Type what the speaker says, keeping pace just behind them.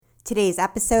Today's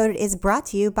episode is brought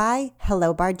to you by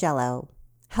Hello Bargello.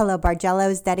 Hello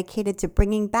Bargello is dedicated to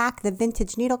bringing back the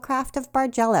vintage needlecraft of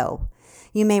Bargello.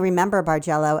 You may remember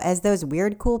Bargello as those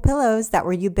weird cool pillows that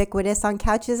were ubiquitous on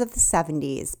couches of the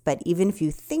 70s, but even if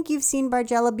you think you've seen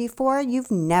Bargello before,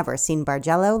 you've never seen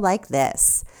Bargello like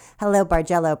this. Hello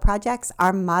Bargello projects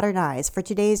are modernized for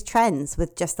today's trends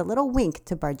with just a little wink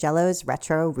to Bargello's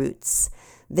retro roots.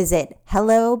 Visit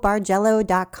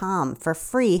hellobargello.com for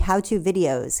free how-to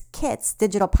videos, kits,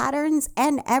 digital patterns,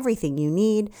 and everything you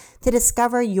need to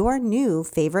discover your new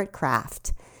favorite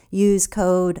craft. Use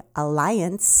code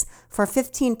ALLIANCE for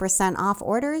 15% off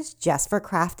orders just for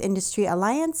Craft Industry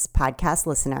Alliance podcast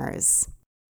listeners.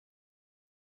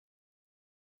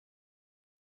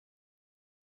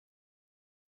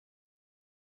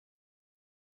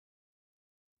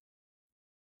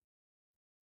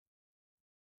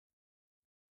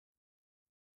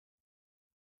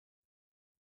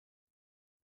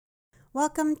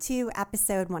 Welcome to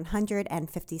episode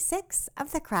 156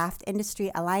 of the Craft Industry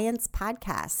Alliance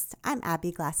podcast. I'm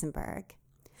Abby Glassenberg.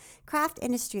 Craft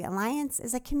Industry Alliance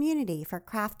is a community for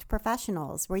craft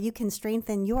professionals where you can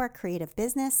strengthen your creative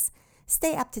business,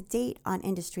 stay up to date on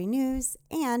industry news,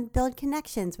 and build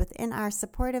connections within our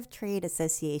supportive trade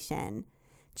association.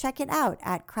 Check it out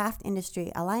at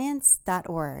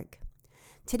craftindustyalliance.org.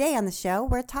 Today on the show,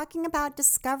 we're talking about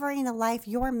discovering the life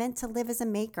you're meant to live as a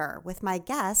maker with my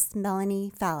guest,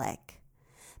 Melanie Fallick.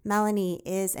 Melanie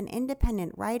is an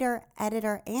independent writer,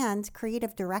 editor, and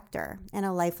creative director and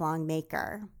a lifelong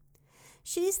maker.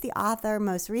 She's the author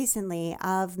most recently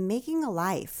of Making a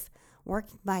Life,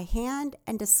 Working by Hand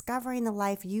and Discovering the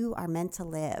Life You Are Meant to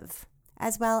Live,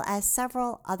 as well as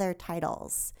several other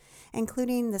titles,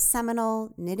 including the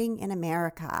seminal Knitting in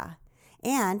America,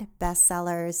 and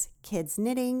bestsellers Kids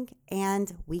Knitting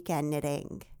and Weekend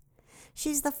Knitting.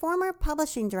 She's the former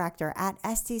publishing director at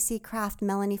STC Craft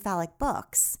Melanie Fallick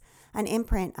Books, an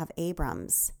imprint of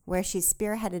Abrams, where she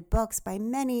spearheaded books by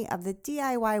many of the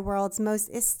DIY world's most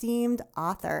esteemed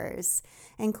authors,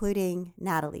 including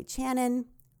Natalie Channon,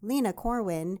 Lena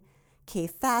Corwin, Kay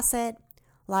Fassett,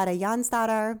 Lotta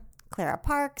Jonsdottir, Clara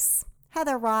Parks,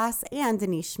 Heather Ross, and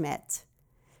Denise Schmidt.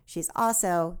 She's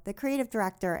also the creative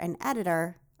director and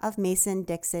editor of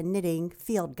Mason-Dixon Knitting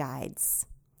Field Guides.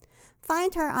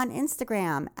 Find her on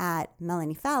Instagram at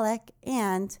Melanie Fallick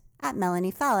and at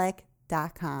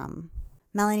melaniefallick.com.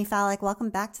 Melanie Fallick, welcome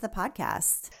back to the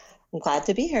podcast. I'm glad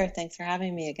to be here. Thanks for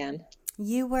having me again.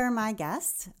 You were my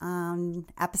guest on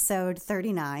episode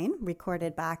 39,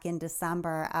 recorded back in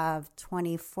December of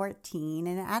 2014.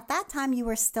 And at that time, you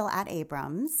were still at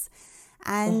Abrams.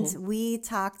 And we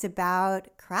talked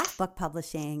about craft book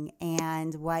publishing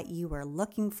and what you were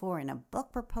looking for in a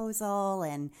book proposal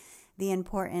and the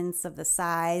importance of the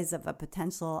size of a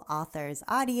potential author's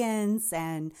audience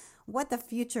and what the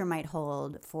future might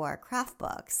hold for craft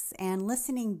books. And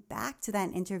listening back to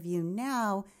that interview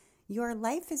now, your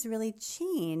life has really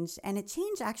changed, and it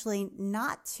changed actually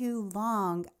not too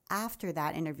long after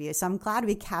that interview. So I'm glad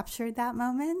we captured that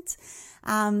moment.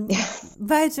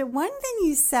 But one thing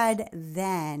you said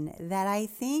then that I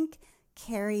think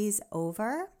carries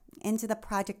over into the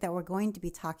project that we're going to be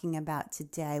talking about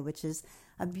today, which is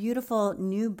a beautiful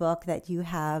new book that you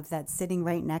have that's sitting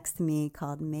right next to me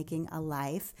called Making a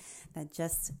Life, that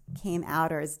just came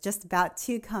out or is just about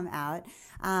to come out,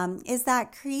 is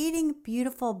that creating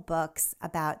beautiful books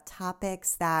about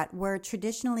topics that were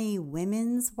traditionally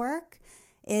women's work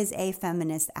is a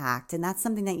feminist act. And that's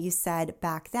something that you said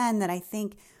back then that I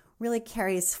think really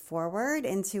carries forward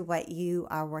into what you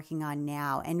are working on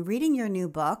now. And reading your new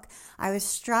book, I was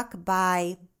struck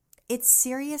by its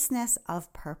seriousness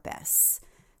of purpose.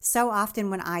 So often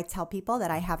when I tell people that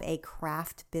I have a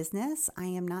craft business, I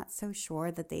am not so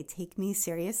sure that they take me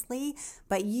seriously,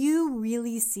 but you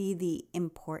really see the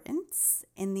importance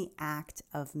in the act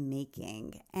of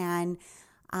making. And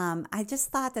I just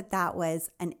thought that that was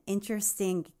an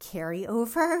interesting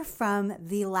carryover from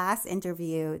the last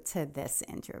interview to this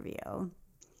interview.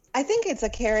 I think it's a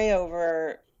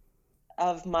carryover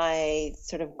of my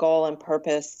sort of goal and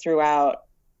purpose throughout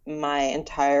my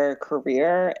entire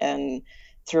career and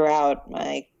throughout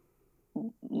my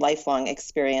lifelong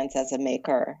experience as a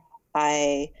maker.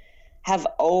 I have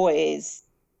always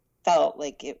felt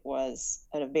like it was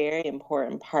a very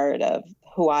important part of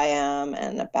who I am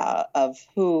and of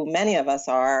who many of us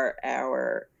are,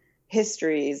 our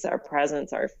histories, our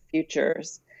presents, our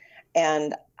futures.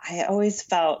 And I always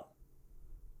felt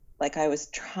like I was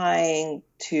trying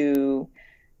to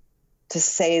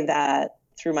say that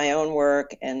through my own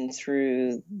work and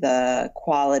through the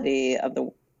quality of the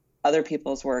other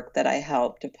people's work that I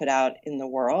help to put out in the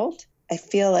world. I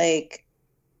feel like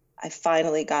I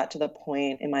finally got to the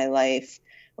point in my life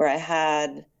where I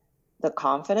had the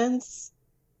confidence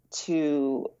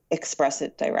to express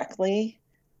it directly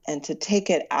and to take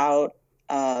it out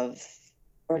of,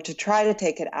 or to try to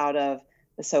take it out of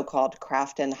the so-called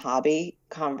craft and hobby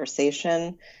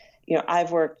conversation.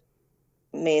 I've worked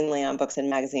mainly on books and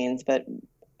magazines, but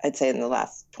I'd say in the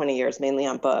last 20 years, mainly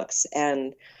on books.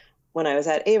 And when I was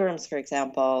at Abrams, for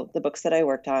example, the books that I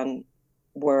worked on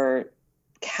were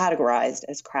categorized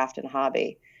as craft and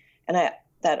hobby. And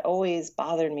that always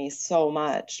bothered me so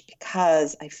much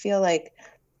because I feel like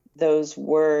those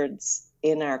words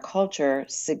in our culture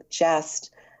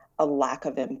suggest a lack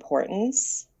of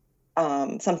importance,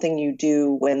 something you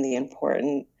do when the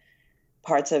important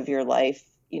parts of your life,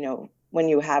 when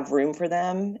you have room for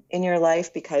them in your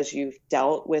life because you've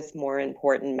dealt with more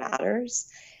important matters.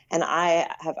 And I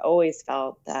have always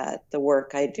felt that the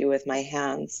work I do with my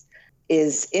hands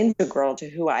is integral to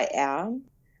who I am.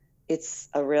 It's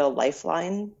a real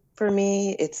lifeline for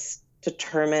me. It's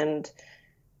determined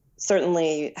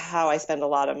certainly how I spend a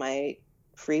lot of my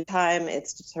free time.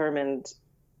 It's determined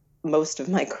most of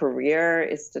my career.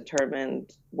 It's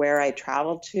determined where I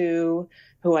travel to,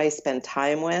 who I spend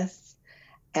time with,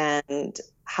 and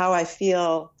how I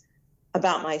feel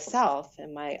about myself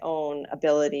and my own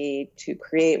ability to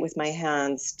create with my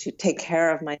hands, to take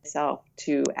care of myself,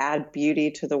 to add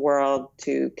beauty to the world,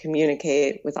 to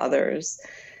communicate with others.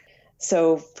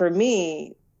 So for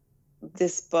me,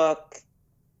 this book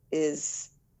is,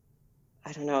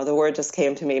 I don't know, the word just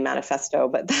came to me, manifesto,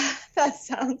 but that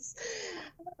sounds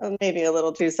maybe a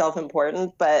little too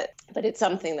self-important, but it's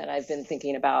something that I've been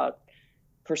thinking about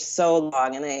for so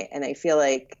long, and I feel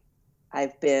like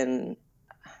I've been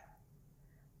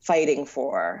fighting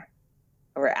for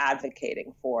or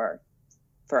advocating for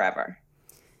forever.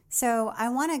 So I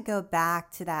want to go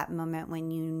back to that moment when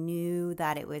you knew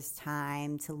that it was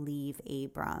time to leave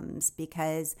Abrams,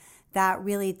 because that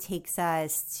really takes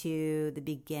us to the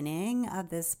beginning of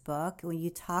this book when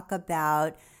you talk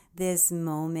about this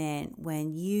moment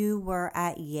when you were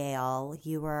at Yale.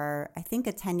 You were, I think,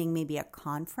 attending maybe a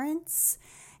conference,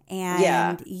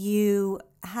 and you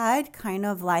had kind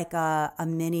of like a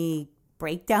mini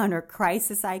breakdown or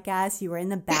crisis, I guess. You were in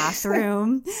the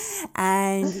bathroom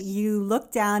and you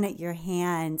looked down at your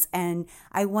hands, and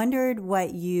I wondered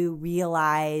what you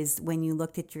realized when you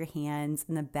looked at your hands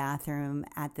in the bathroom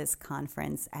at this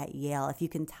conference at Yale. If you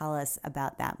can tell us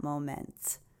about that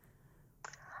moment.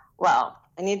 Well,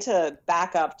 I need to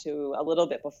back up to a little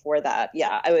bit before that.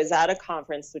 Yeah, I was at a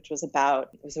conference which was it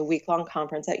was a week-long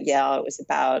conference at Yale. It was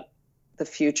about the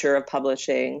future of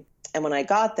publishing. And when I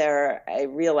got there, I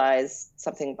realized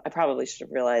something I probably should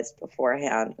have realized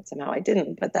beforehand, but somehow I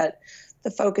didn't, but that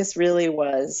the focus really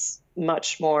was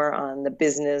much more on the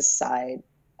business side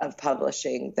of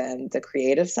publishing than the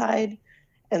creative side.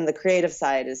 And the creative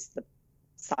side is the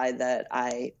side that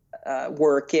I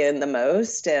work in the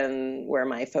most and where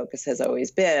my focus has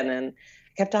always been. And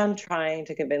I kept on trying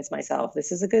to convince myself,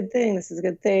 this is a good thing. This is a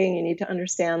good thing. You need to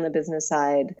understand the business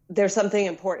side. There's something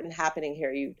important happening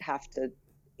here. You have to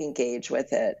engage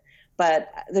with it. But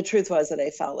the truth was that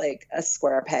I felt like a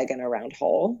square peg in a round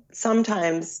hole.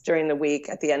 Sometimes during the week,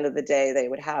 at the end of the day, they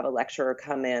would have a lecturer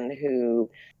come in who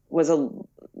was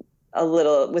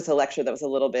with a lecture that was a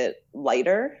little bit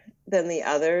lighter than the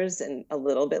others and a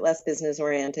little bit less business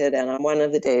oriented. And on one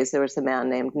of the days, there was a man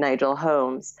named Nigel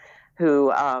Holmes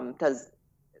who does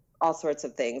all sorts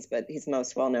of things, but he's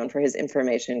most well known for his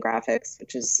information graphics,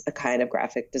 which is a kind of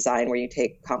graphic design where you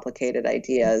take complicated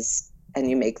ideas and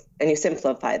you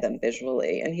simplify them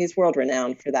visually. And he's world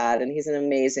renowned for that. And he's an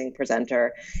amazing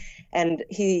presenter. And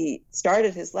he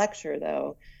started his lecture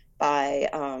though by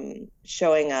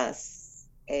showing us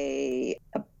a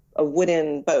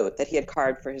wooden boat that he had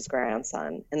carved for his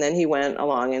grandson. And then he went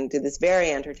along and did this very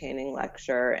entertaining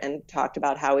lecture and talked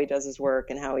about how he does his work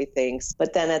and how he thinks.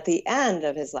 But then at the end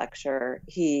of his lecture,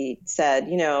 he said,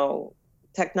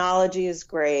 technology is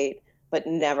great, but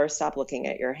never stop looking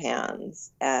at your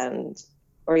hands.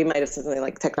 Or he might have said something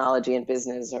like technology and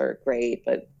business are great,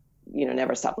 but,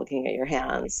 never stop looking at your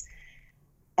hands.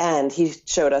 And he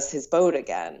showed us his boat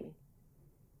again.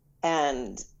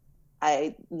 And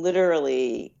I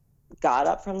literally got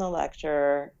up from the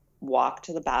lecture, walked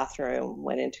to the bathroom,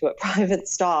 went into a private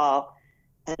stall,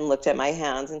 and looked at my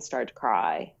hands and started to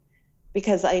cry,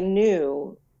 because I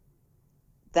knew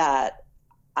that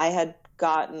I had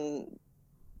gotten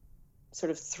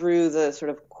sort of through the sort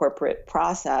of corporate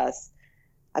process.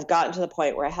 I've gotten to the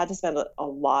point where I had to spend a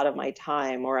lot of my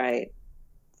time, or I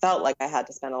felt like I had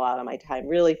to spend a lot of my time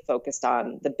really focused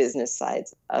on the business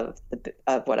sides of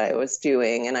what I was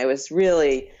doing. And I was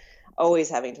really always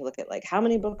having to look at like how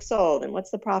many books sold and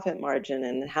what's the profit margin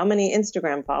and how many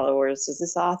Instagram followers does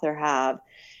this author have.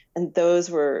 And those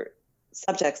were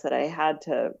subjects that I had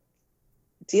to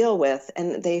deal with.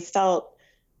 And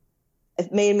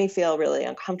it made me feel really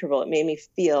uncomfortable. It made me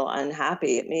feel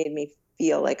unhappy. It made me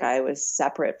feel like I was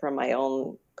separate from my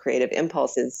own creative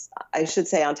impulses. I should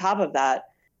say on top of that,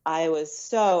 I was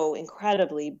so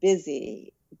incredibly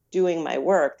busy doing my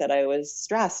work that I was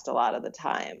stressed a lot of the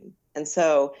time. And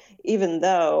so even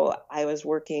though I was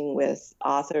working with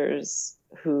authors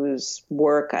whose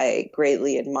work I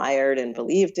greatly admired and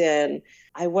believed in,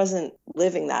 I wasn't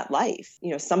living that life.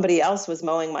 Somebody else was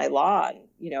mowing my lawn.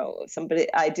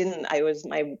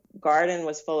 My garden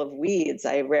was full of weeds.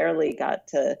 I rarely got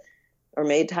to or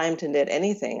made time to knit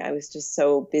anything. I was just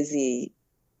so busy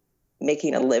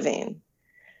making a living.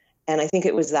 And I think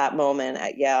it was that moment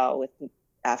at Yale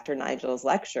after Nigel's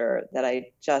lecture that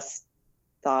I just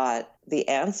thought the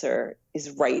answer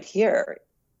is right here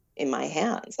in my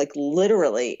hands, like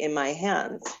literally in my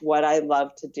hands. What I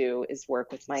love to do is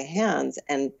work with my hands.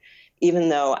 And even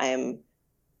though I'm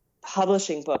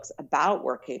publishing books about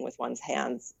working with one's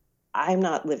hands, I'm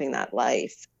not living that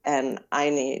life. And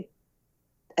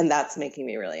that's making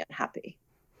me really unhappy.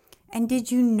 And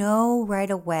did you know right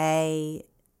away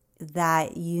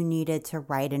that you needed to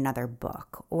write another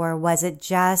book? Or was it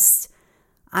just,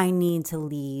 I need to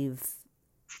leave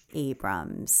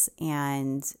Abrams?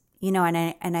 And,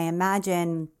 and I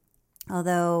imagine,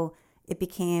 although it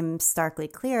became starkly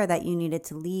clear that you needed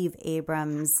to leave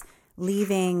Abrams,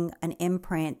 leaving an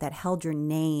imprint that held your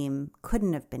name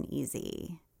couldn't have been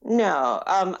easy. No,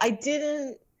 I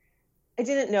didn't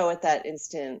know at that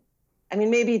instant. I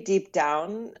mean, maybe deep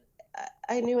down,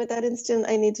 I knew at that instant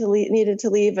I needed to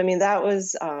leave. I mean, that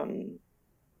was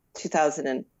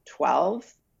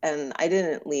 2012, and I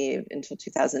didn't leave until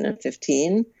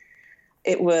 2015.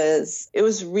 It was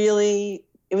really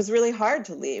hard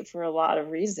to leave for a lot of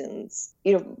reasons.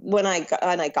 When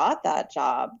I got that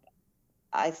job,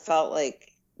 I felt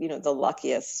like, the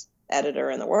luckiest editor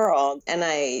in the world, and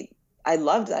I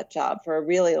loved that job for a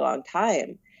really long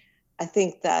time. I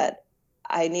think that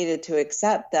I needed to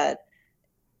accept that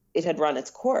it had run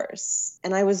its course.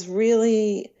 And I was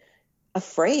really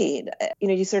afraid.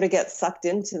 You sort of get sucked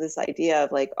into this idea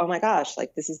of like, oh my gosh,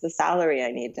 like this is the salary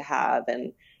I need to have.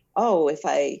 And, oh, if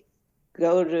I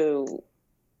go to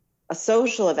a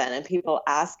social event and people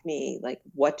ask me like,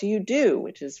 what do you do?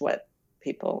 Which is what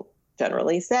people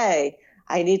generally say.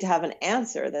 I need to have an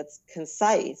answer that's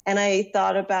concise. And I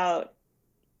thought about,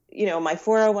 my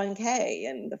 401k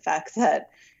and the fact that,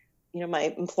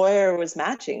 my employer was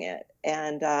matching it,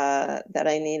 and that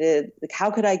I needed, like,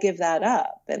 how could I give that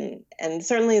up? And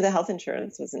certainly the health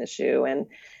insurance was an issue. And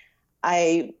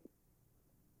I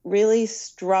really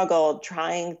struggled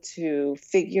trying to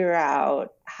figure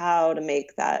out how to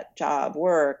make that job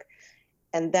work.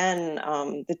 And then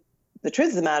the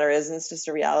truth of the matter is, and it's just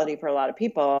a reality for a lot of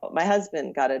people, my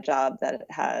husband got a job that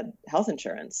had health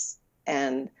insurance.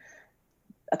 And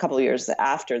a couple of years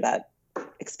after that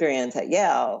experience at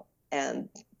Yale, and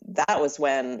that was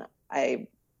when I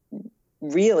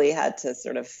really had to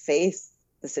sort of face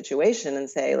the situation and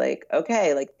say, like,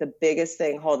 okay, like the biggest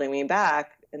thing holding me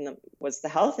back was the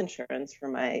health insurance for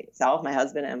myself, my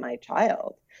husband, and my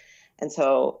child. And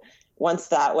so once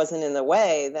that wasn't in the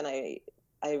way, then I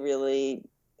really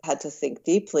had to think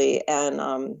deeply. And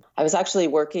I was actually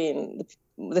working,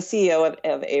 the CEO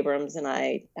of Abrams and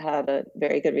I had a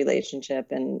very good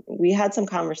relationship, and we had some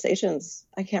conversations.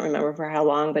 I can't remember for how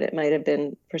long, but it might have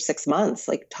been for 6 months,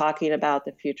 like talking about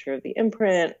the future of the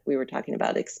imprint. We were talking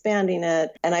about expanding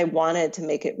it, and I wanted to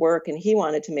make it work and he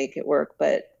wanted to make it work,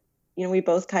 but we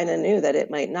both kind of knew that it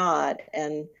might not.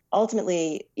 And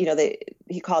ultimately,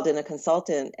 he called in a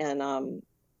consultant, and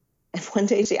one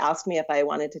day she asked me if I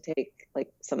wanted to take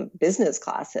like some business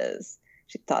classes.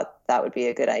 She thought that would be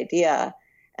a good idea.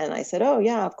 And I said, oh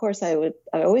yeah, of course I would.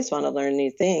 I always want to learn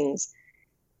new things.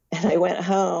 And I went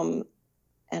home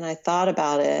and I thought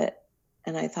about it,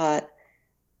 and I thought,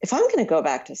 if I'm going to go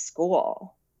back to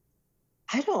school,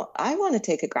 I want to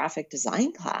take a graphic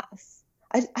design class.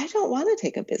 I don't want to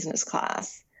take a business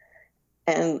class.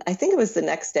 And I think it was the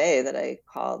next day that I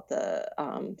called the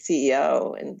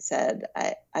CEO and said,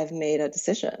 I've made a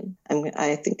decision.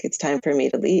 I think it's time for me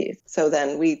to leave. So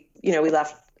then we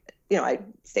left. I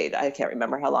stayed, I can't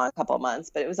remember how long, a couple of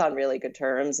months, but it was on really good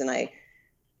terms. And I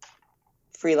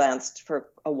freelanced for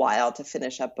a while to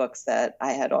finish up books that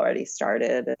I had already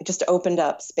started. It just opened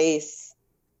up space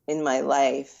in my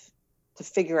life to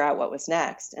figure out what was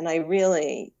next. And I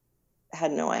really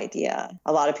had no idea.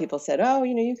 A lot of people said, oh,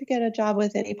 you could get a job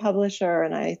with any publisher.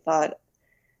 And I thought,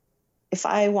 if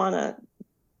I want to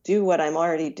do what I'm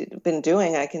already been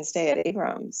doing, I can stay at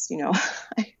Abrams,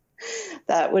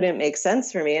 that wouldn't make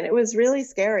sense for me. And it was really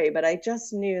scary, but I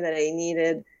just knew that I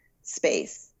needed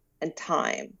space and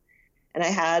time. And I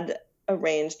had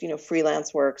arranged,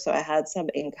 freelance work. So I had some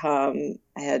income.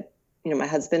 I had, my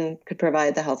husband could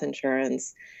provide the health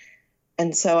insurance.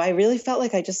 And so I really felt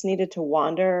like I just needed to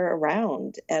wander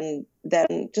around. And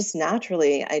then just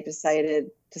naturally, I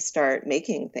decided to start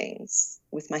making things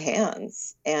with my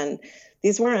hands. And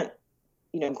these weren't,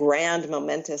 grand,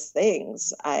 momentous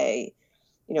things. I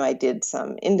did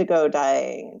some indigo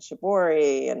dyeing and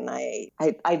shibori, and I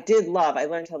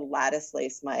learned to lattice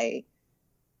lace my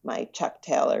Chuck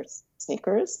Taylor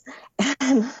sneakers.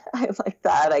 And I like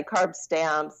that. I carved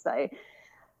stamps.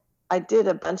 I did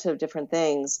a bunch of different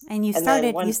things. And you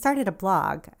started a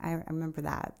blog. I remember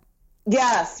that.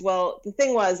 Yes. Well, the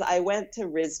thing was, I went to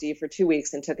RISD for 2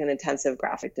 weeks and took an intensive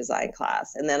graphic design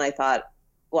class. And then I thought,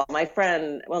 my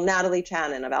friend, Natalie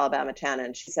Channon of Alabama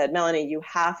Channon, she said, Melanie, you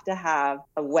have to have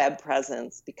a web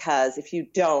presence, because if you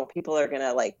don't, people are going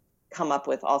to come up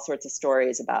with all sorts of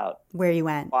stories about where you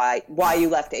went, why you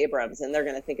left Abrams, and they're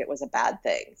going to think it was a bad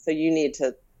thing. So you need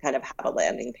to kind of have a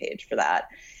landing page for that.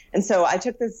 And so I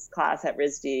took this class at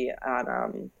RISD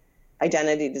on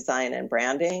identity design and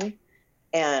branding.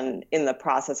 And in the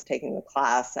process of taking the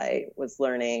class, I was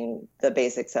learning the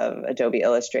basics of Adobe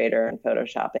Illustrator and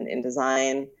Photoshop and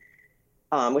InDesign,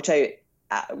 which I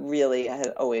really had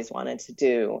always wanted to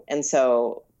do. And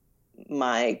so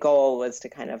my goal was to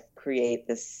kind of create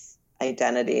this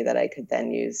identity that I could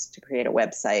then use to create a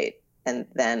website, and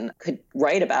then could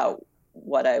write about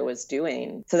what I was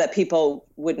doing so that people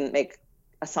wouldn't make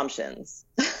assumptions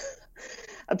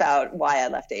about why I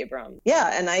left Abrams.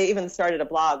 Yeah, and I even started a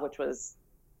blog, which was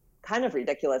kind of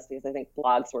ridiculous because I think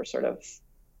blogs were sort of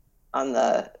on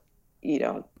the,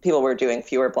 people were doing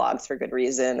fewer blogs for good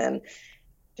reason. And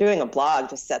doing a blog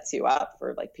just sets you up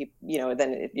for people,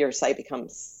 then your site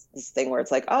becomes this thing where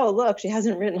it's like, oh, look, she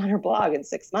hasn't written on her blog in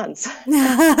 6 months.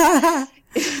 It's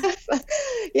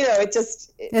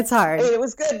hard. I mean, it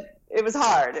was good. It was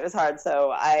hard.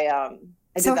 So I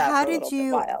did that for a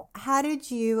little while. How did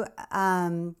you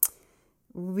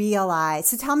realize?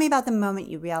 So tell me about the moment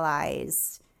you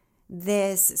realized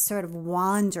this sort of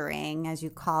wandering, as you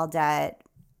called it,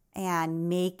 and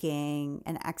making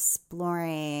and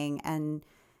exploring and,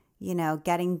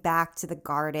 getting back to the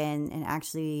garden and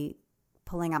actually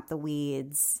pulling up the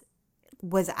weeds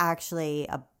was actually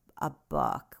a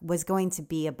book, was going to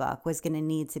be a book, was going to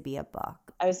need to be a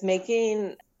book. I was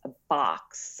making a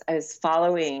box. I was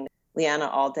following Liana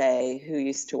Allday, who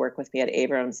used to work with me at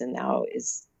Abrams and now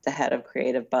is the head of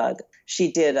Creative Bug. She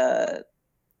did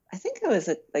I think it was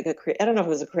I don't know if it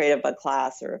was a Creative Bug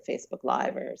class or a Facebook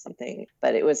Live or something,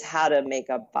 but it was how to make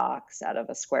a box out of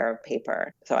a square of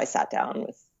paper. So I sat down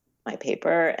with my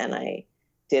paper and I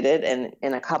did it. And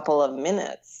in a couple of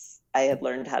minutes, I had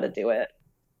learned how to do it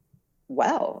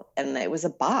well. And it was a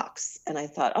box. And I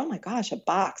thought, oh my gosh, a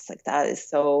box like that is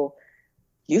so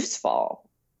useful.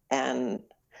 And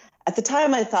at the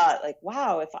time I thought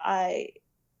wow,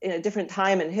 in a different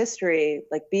time in history,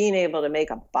 being able to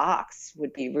make a box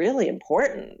would be really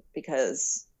important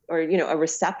or a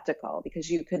receptacle, because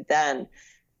you could then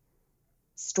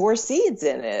store seeds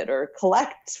in it or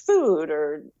collect food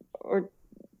or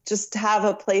just have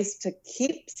a place to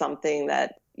keep something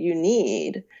that you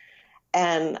need.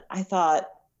 And I thought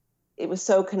it was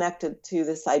so connected to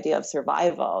this idea of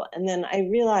survival. And then I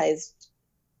realized,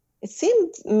 it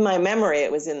seemed in my memory,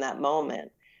 it was in that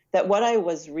moment, that what I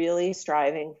was really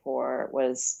striving for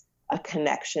was a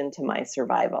connection to my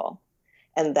survival,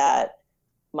 and that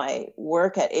my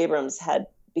work at Abrams had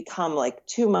become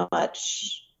too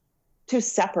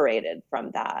separated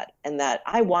from that, and that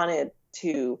I wanted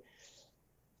to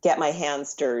get my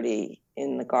hands dirty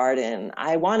in the garden.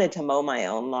 I wanted to mow my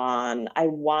own lawn. I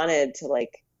wanted to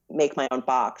make my own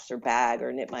box or bag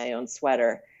or knit my own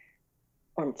sweater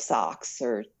or socks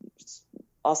or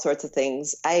all sorts of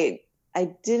things. It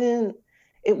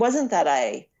wasn't that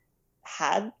I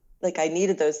had, I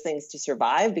needed those things to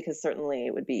survive, because certainly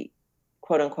it would be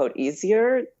quote unquote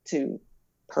easier to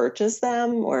purchase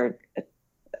them, or it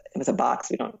was a box.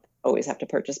 We don't always have to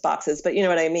purchase boxes, but you know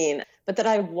what I mean? But that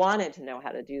I wanted to know how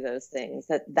to do those things,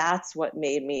 that's what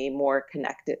made me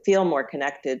feel more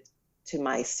connected to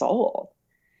my soul.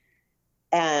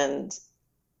 And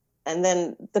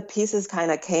then the pieces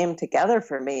kind of came together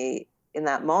for me in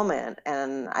that moment.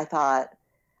 And I thought,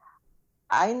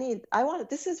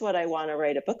 this is what I want to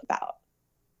write a book about.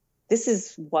 This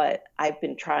is what I've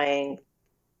been trying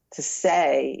to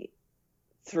say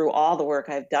through all the work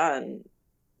I've done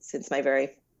since my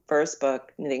very first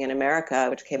book, Knitting in America,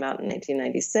 which came out in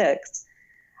 1996,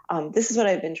 this is what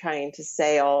I've been trying to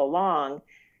say all along.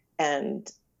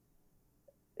 And,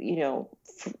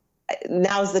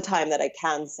 now's the time that I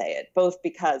can say it, both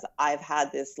because I've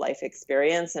had this life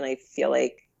experience and I feel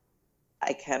like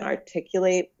I can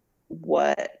articulate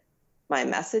what my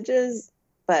message is,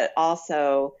 but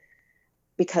also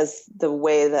because the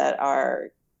way that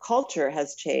our culture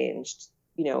has changed,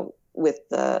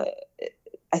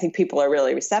 I think people are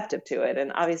really receptive to it.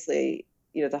 And obviously,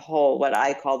 the whole, what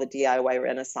I call the DIY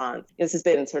Renaissance, this has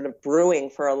been sort of brewing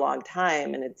for a long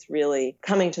time, and it's really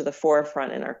coming to the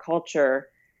forefront in our culture.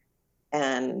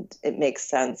 And it makes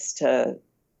sense to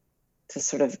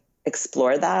sort of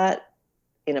explore that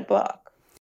in a book.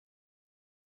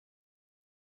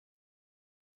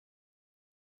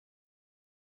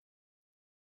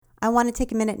 I want to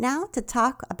take a minute now to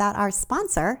talk about our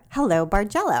sponsor, Hello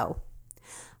Bargello.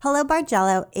 Hello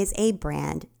Bargello is a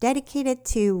brand dedicated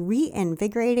to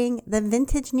reinvigorating the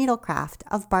vintage needlecraft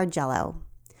of Bargello.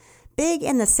 Big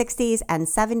in the 60s and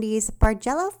 70s,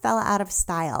 Bargello fell out of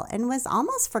style and was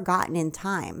almost forgotten in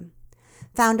time.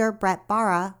 Founder Brett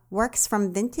Barra works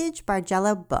from vintage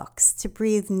Bargello books to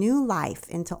breathe new life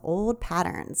into old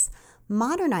patterns,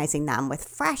 modernizing them with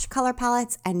fresh color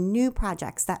palettes and new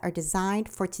projects that are designed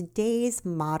for today's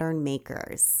modern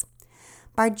makers.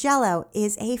 Bargello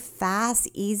is a fast,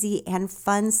 easy, and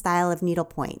fun style of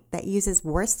needlepoint that uses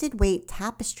worsted weight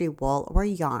tapestry wool or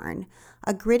yarn,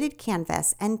 a gridded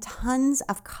canvas, and tons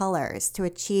of colors to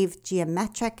achieve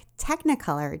geometric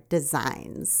Technicolor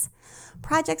designs.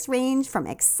 Projects range from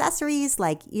accessories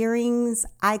like earrings,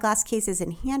 eyeglass cases,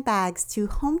 and handbags to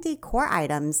home decor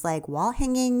items like wall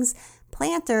hangings,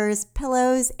 planters,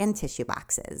 pillows, and tissue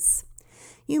boxes.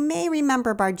 You may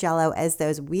remember Bargello as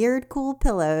those weird, cool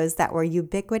pillows that were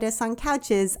ubiquitous on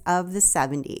couches of the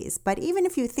 70s. But even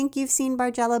if you think you've seen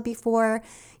Bargello before,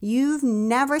 you've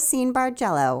never seen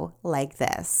Bargello like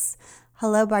this.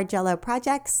 Hello Bargello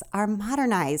projects are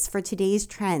modernized for today's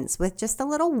trends with just a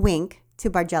little wink to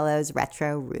Bargello's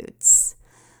retro roots.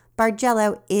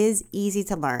 Bargello is easy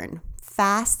to learn,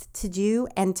 fast to do,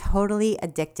 and totally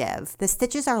addictive. The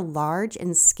stitches are large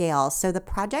in scale, so the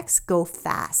projects go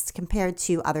fast compared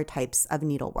to other types of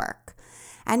needlework.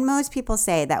 And most people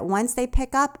say that once they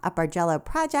pick up a Bargello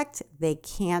project, they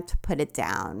can't put it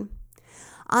down.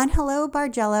 On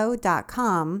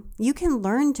hellobargello.com, you can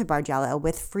learn to Bargello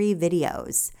with free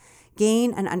videos,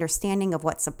 gain an understanding of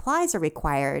what supplies are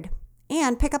required,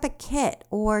 and pick up a kit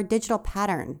or digital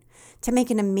pattern to make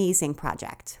an amazing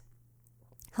project.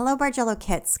 Hello Bargello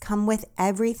kits come with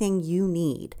everything you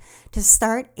need to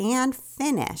start and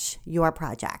finish your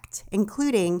project,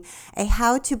 including a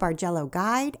How to Bargello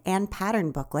guide and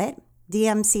pattern booklet,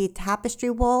 DMC tapestry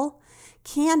wool,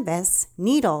 canvas,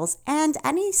 needles, and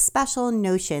any special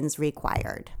notions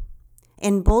required.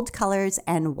 In bold colors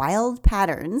and wild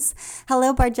patterns,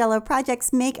 Hello Bargello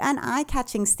projects make an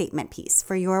eye-catching statement piece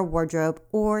for your wardrobe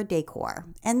or decor.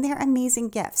 And they're amazing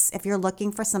gifts if you're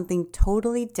looking for something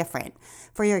totally different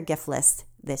for your gift list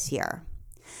this year.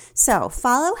 So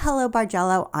follow Hello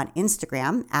Bargello on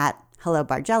Instagram at Hello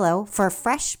Bargello for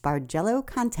fresh Bargello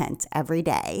content every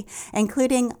day,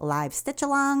 including live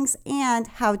stitch-alongs and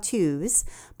how-tos,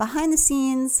 behind the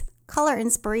scenes, color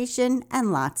inspiration,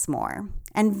 and lots more.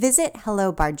 And visit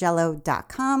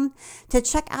hellobargello.com to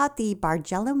check out the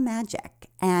Bargello magic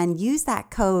and use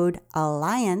that code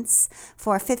ALLIANCE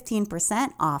for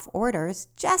 15% off orders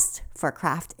just for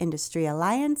Craft Industry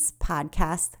Alliance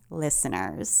podcast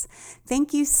listeners.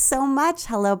 Thank you so much,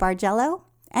 Hello Bargello.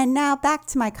 And now back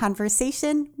to my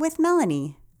conversation with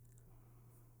Melanie.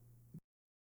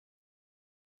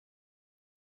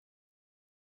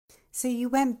 So you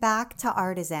went back to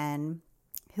Artisan,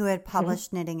 who had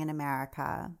published Knitting in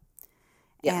America,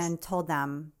 and told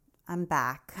them, I'm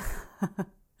back.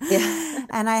 Yeah.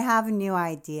 And I have a new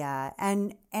idea.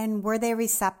 And were they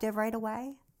receptive right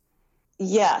away?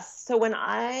 Yes. So when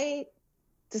I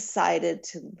decided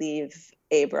to leave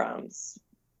Abrams,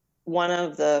 one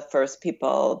of the first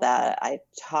people that I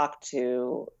talked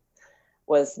to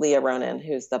was Leah Ronan,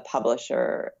 who's the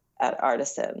publisher at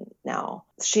Artisan now.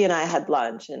 She and I had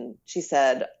lunch, and she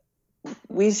said,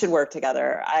 we should work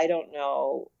together. I don't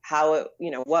know how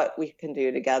what we can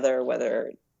do together,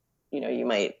 whether, you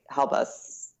might help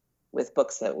us with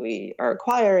books that we are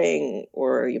acquiring,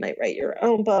 or you might write your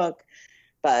own book,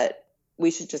 but we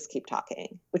should just keep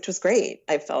talking, which was great.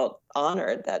 I felt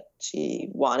honored that she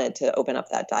wanted to open up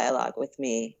that dialogue with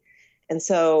me. And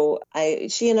so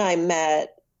she and I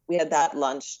met. We had that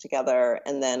lunch together,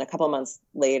 and then a couple of months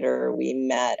later, we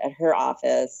met at her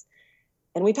office,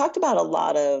 and we talked about a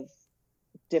lot of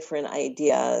different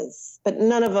ideas, but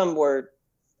none of them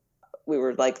we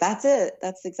were like, that's it.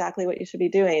 That's exactly what you should be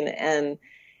doing. And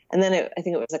then I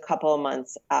think it was a couple of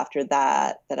months after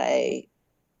that I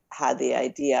had the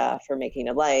idea for Making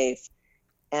a Life,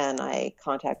 and I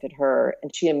contacted her,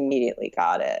 and she immediately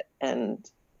got it. And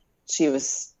she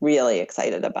was really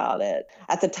excited about it.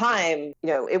 At the time,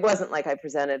 it wasn't like I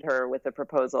presented her with a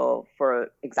proposal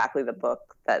for exactly the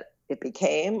book that it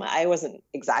became. I wasn't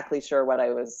exactly sure what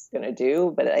I was going to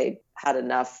do, but I had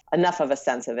enough of a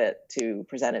sense of it to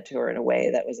present it to her in a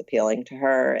way that was appealing to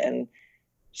her. And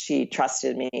she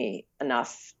trusted me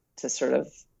enough to sort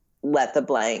of let the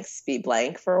blanks be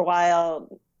blank for a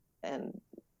while, and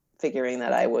figuring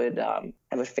that I would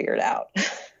figure it out.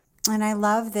 And I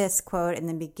love this quote in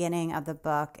the beginning of the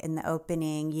book. In the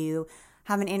opening, you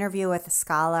have an interview with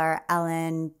scholar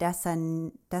Ellen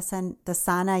Desanayake.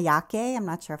 I'm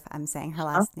not sure if I'm saying her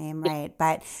last name right,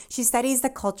 but she studies the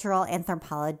cultural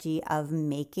anthropology of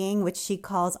making, which she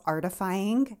calls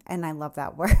artifying. And I love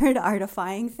that word,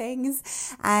 artifying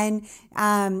things. And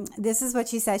this is what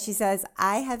she says. She says,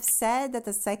 I have said that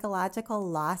the psychological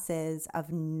losses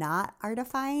of not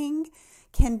artifying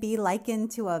can be likened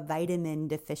to a vitamin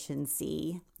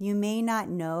deficiency. You may not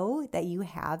know that you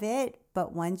have it,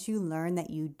 but once you learn that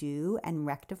you do and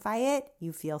rectify it,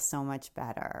 you feel so much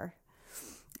better.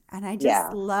 And I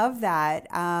just love that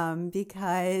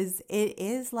because it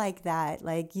is like that.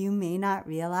 Like, you may not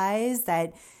realize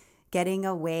that getting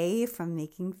away from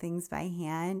making things by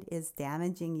hand is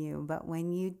damaging you. But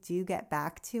when you do get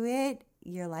back to it,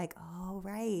 you're like, oh,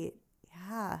 right.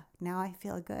 Yeah, now I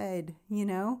feel good,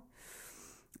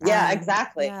 Yeah,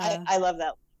 exactly. Yeah. I love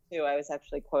that too. I was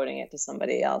actually quoting it to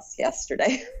somebody else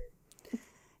yesterday.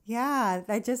 Yeah,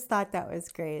 I just thought that was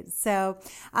great. So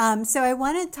I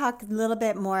want to talk a little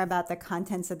bit more about the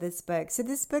contents of this book. So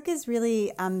this book is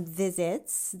really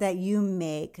visits that you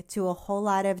make to a whole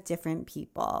lot of different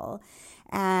people.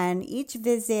 And each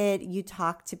visit, you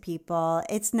talk to people.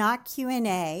 It's not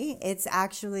Q&A. It's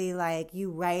actually like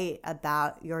you write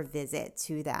about your visit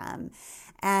to them.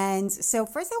 And so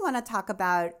first I want to talk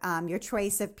about your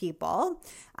choice of people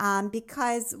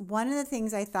because one of the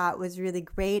things I thought was really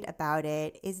great about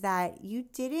it is that you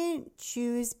didn't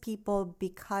choose people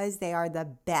because they are the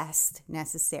best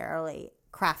necessarily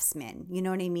craftsmen. You know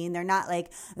what I mean? They're not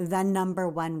like the number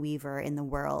one weaver in the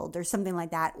world or something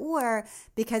like that, or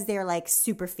because they're like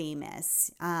super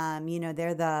famous.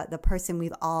 They're the person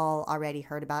we've all already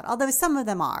heard about, although some of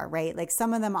them are, right? Like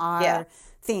some of them are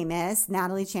famous.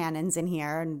 Natalie Channon's in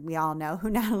here, and we all know who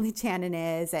Natalie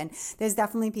Channon is. And there's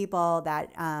definitely people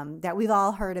that we've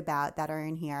all heard about that are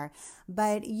in here.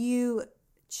 But you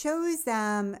chose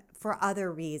them for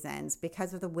other reasons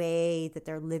because of the way that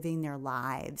they're living their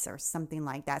lives or something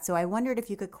like that. So I wondered if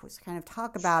you could kind of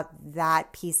talk about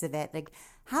that piece of it, like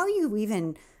how you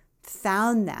even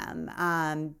found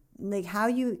them, like how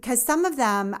you, because some of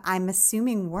them I'm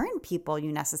assuming weren't people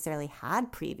you necessarily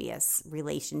had previous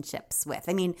relationships with.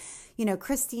 I mean,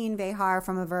 Christine Vehar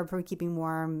from A Verb for Keeping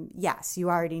Warm, yes, you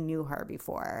already knew her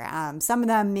before. Some of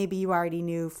them maybe you already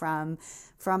knew from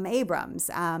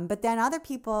Abrams, but then other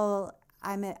people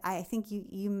I think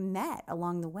you met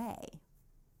along the way.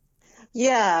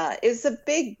 Yeah, it's a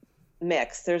big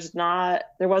mix. There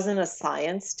wasn't a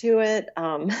science to it.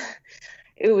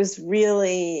 It was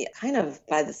really kind of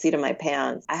by the seat of my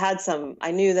pants.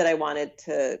 I knew that I wanted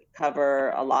to cover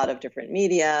a lot of different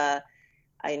media.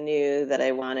 I knew that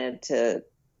I wanted to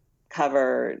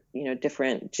cover,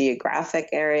 different geographic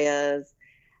areas.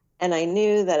 And I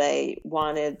knew that I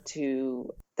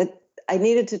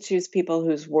needed to choose people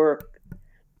whose work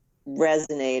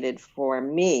resonated for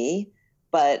me.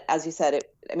 But as you said,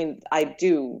 I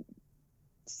do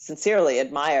sincerely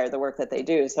admire the work that they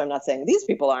do. So I'm not saying these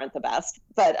people aren't the best,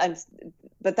 but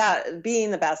that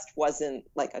being the best wasn't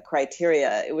like a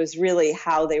criteria. It was really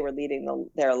how they were leading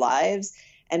their lives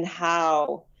and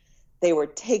how they were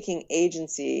taking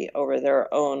agency over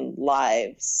their own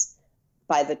lives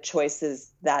by the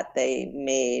choices that they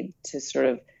made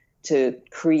to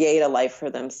create a life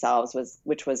for themselves,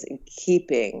 which was in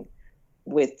keeping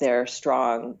with their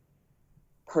strong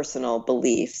personal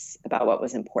beliefs about what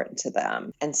was important to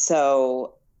them. And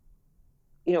so,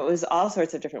 it was all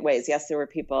sorts of different ways. Yes, there were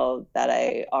people that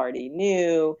I already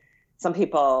knew. Some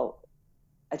people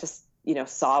I just,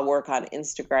 saw work on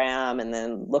Instagram and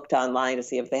then looked online to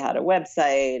see if they had a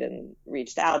website and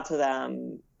reached out to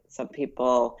them. Some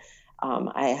people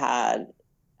I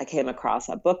came across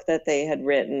a book that they had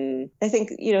written. I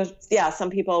think, some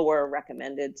people were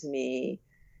recommended to me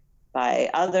by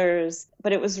others,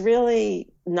 but it was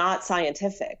really not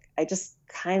scientific. I just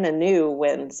kind of knew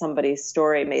when somebody's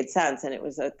story made sense, and it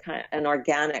was an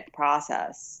organic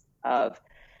process of,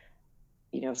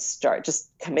 start just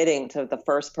committing to the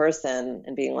first person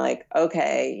and being like,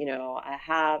 okay, I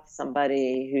have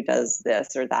somebody who does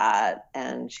this or that,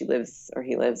 and she lives or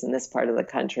he lives in this part of the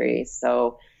country.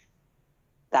 So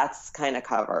that's kind of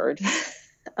covered.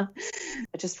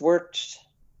 It just worked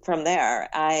from there.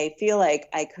 I feel like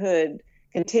I could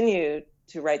continue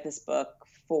to write this book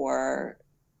for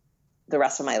the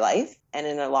rest of my life. And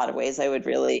in a lot of ways, I would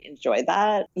really enjoy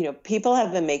that. People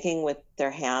have been making with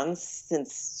their hands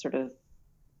since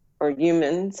or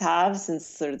humans have since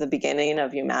sort of the beginning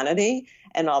of humanity.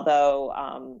 And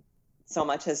although so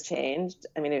much has changed,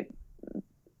 I mean,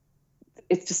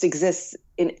 it just exists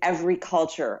in every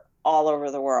culture all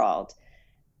over the world.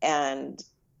 And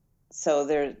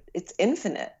so it's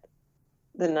infinite,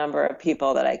 the number of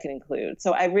people that I can include.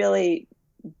 So I really,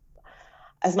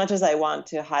 as much as I want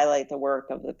to highlight the work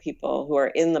of the people who are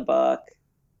in the book,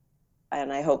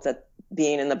 and I hope that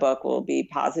being in the book will be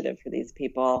positive for these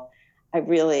people, I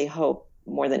really hope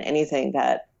more than anything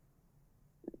that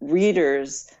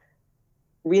readers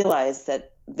realize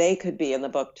that they could be in the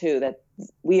book too, that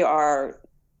we are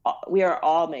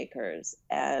all makers.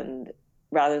 And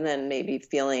rather than maybe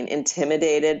feeling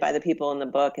intimidated by the people in the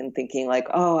book and thinking like,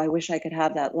 oh, I wish I could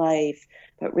have that life,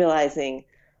 but realizing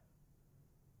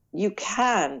you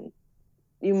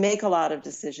make a lot of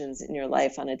decisions in your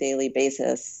life on a daily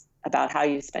basis about how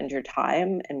you spend your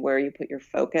time and where you put your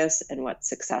focus and what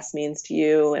success means to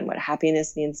you and what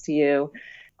happiness means to you.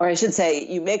 Or I should say,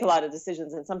 you make a lot of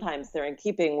decisions and sometimes they're in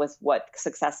keeping with what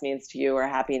success means to you or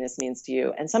happiness means to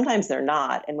you. And sometimes they're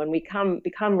not. And when we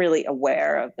become really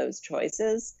aware of those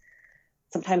choices,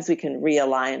 sometimes we can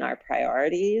realign our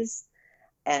priorities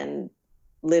and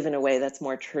live in a way that's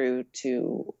more true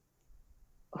to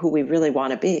who we really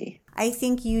want to be. I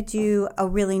think you do a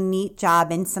really neat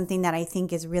job, and something that I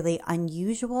think is really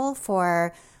unusual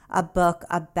for a book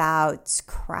about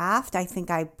craft. I think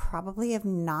I probably have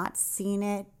not seen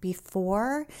it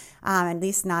before, at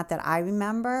least not that I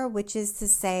remember, which is to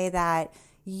say that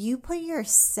you put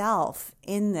yourself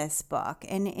in this book.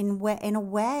 And in a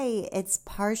way, it's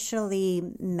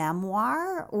partially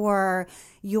memoir, or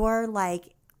you're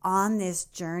like on this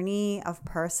journey of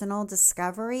personal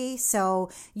discovery. So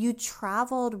you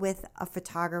traveled with a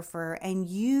photographer and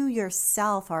you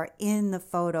yourself are in the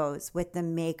photos with the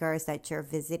makers that you're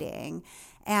visiting.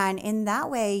 And in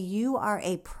that way, you are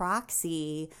a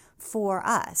proxy for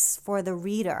us, for the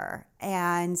reader.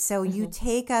 And so you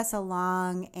take us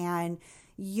along, and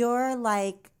you're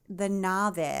like the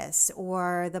novice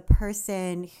or the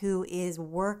person who is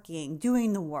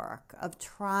doing the work of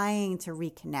trying to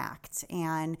reconnect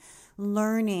and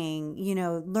learning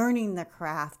the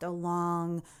craft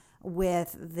along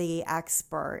with the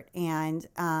expert, and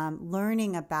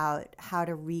learning about how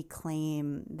to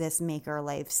reclaim this maker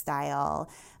lifestyle.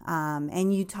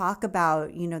 And you talk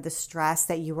about, the stress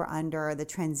that you were under, the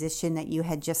transition that you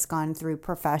had just gone through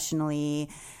professionally,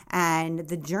 and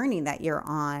the journey that you're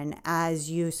on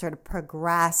as you sort of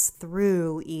progress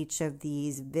through each of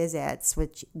these visits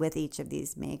with each of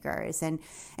these makers. And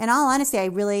in all honesty,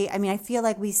 I feel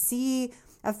like we see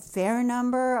a fair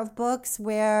number of books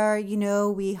where,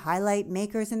 we highlight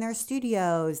makers in their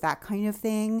studios, that kind of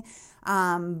thing.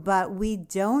 But we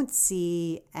don't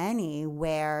see any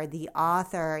where the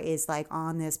author is like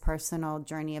on this personal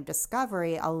journey of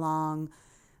discovery along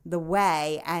the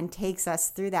way and takes us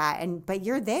through that. But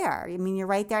you're there. You're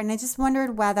right there. And I just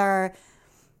wondered whether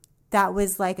that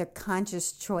was like a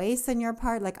conscious choice on your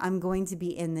part, like, I'm going to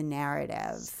be in the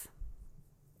narrative.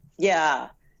 Yeah.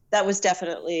 That was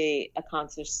definitely a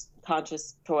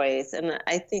conscious choice. And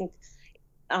I think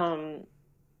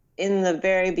in the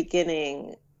very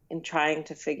beginning, in trying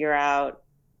to figure out,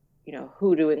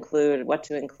 who to include, what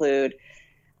to include,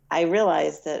 I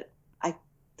realized that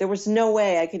there was no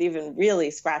way I could even really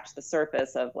scratch the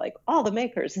surface of like all the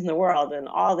makers in the world and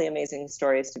all the amazing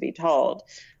stories to be told.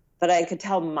 But I could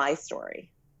tell my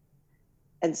story.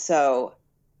 And so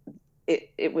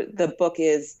the book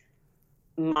is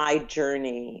my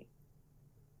journey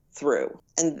through.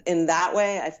 And in that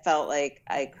way, I felt like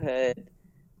I could,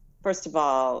 first of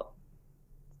all,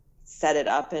 set it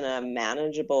up in a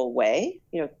manageable way,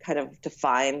 kind of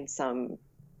define some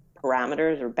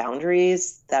parameters or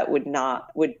boundaries that would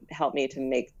help me to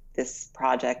make this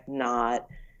project not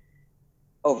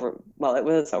it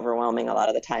was overwhelming a lot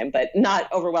of the time, but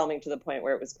not overwhelming to the point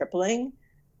where it was crippling.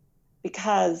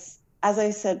 Because as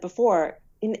I said before,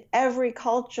 in every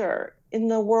culture in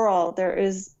the world, there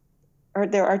is or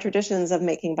there are traditions of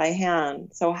making by hand.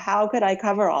 So how could I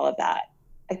cover all of that?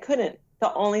 I couldn't.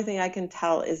 The only thing I can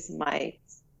tell is my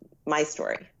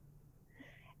story.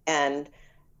 And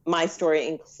my story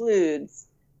includes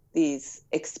these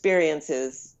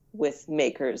experiences with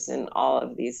makers in all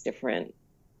of these different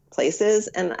places.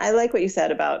 And I like what you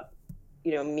said about,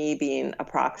 me being a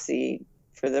proxy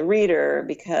for the reader,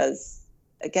 because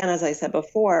again, as I said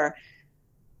before,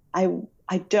 I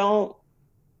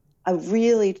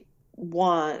really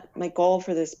want, my goal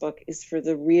for this book is for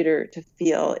the reader to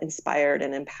feel inspired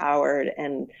and empowered,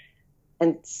 and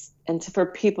for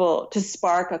people to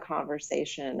spark a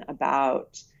conversation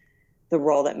about the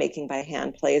role that making by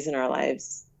hand plays in our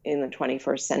lives in the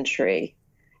 21st century,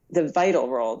 the vital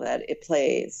role that it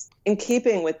plays, in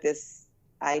keeping with this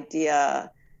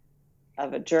idea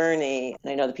of a journey.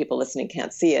 And I know the people listening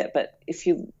can't see it, but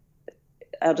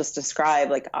I'll just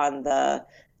describe, like on the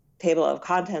table of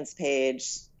contents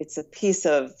page, it's a piece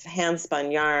of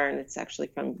hand-spun yarn. It's actually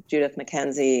from Judith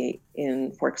Mackenzie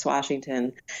in Forks,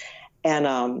 Washington.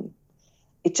 And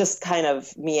it just kind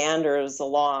of meanders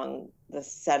along the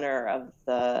center of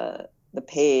the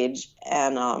page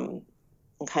and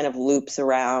kind of loops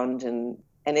around. And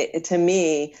it to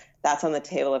me, that's on the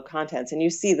table of contents. And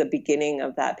you see the beginning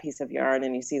of that piece of yarn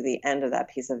and you see the end of that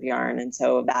piece of yarn. And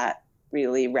so that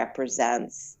really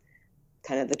represents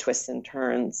kind of the twists and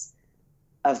turns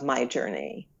of my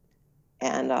journey.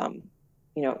 And,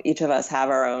 each of us have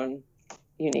our own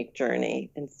unique journey.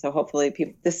 And so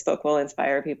hopefully this book will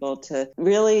inspire people to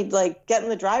really get in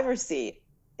the driver's seat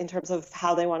in terms of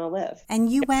how they want to live.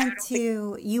 And you went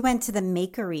to the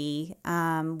Makery,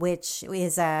 which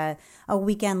is a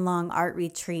weekend long art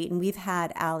retreat, and we've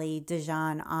had Ali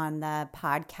Dijon on the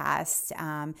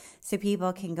podcast, so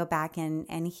people can go back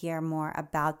and hear more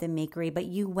about the Makery. But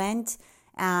you went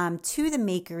to the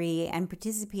Makery and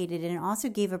participated, and also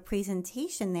gave a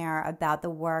presentation there about the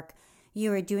work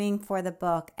you were doing for the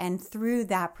book, and through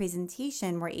that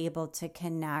presentation, were able to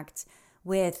connect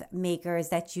with makers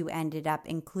that you ended up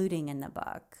including in the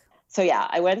book. So yeah,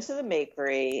 I went to the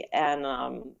Makery,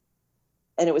 and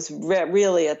it was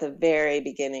really at the very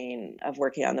beginning of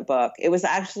working on the book. It was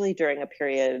actually during a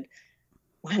period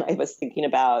when I was thinking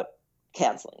about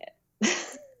canceling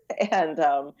it, and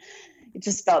it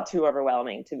just felt too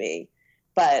overwhelming to me.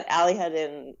 But Ali had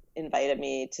invited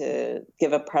me to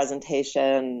give a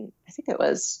presentation. I think it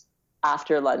was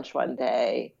after lunch one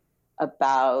day,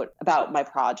 about my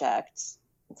project.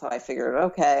 And so I figured,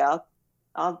 okay, I'll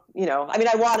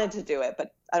I wanted to do it,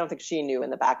 but I don't think she knew in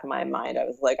the back of my mind. I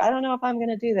was like, I don't know if I'm going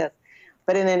to do this.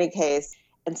 But in any case,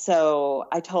 and so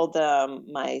I told them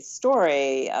my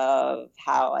story of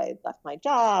how I left my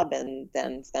job and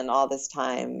then spent all this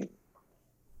time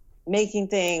making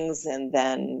things, and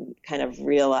then kind of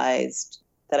realized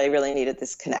that I really needed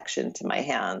this connection to my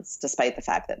hands, despite the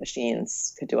fact that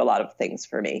machines could do a lot of things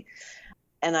for me.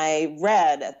 And I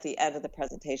read at the end of the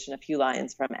presentation a few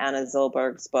lines from Anna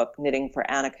Zilberg's book, Knitting for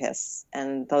Anarchists.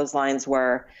 And those lines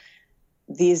were,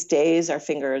 "These days our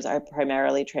fingers are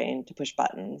primarily trained to push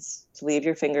buttons. To leave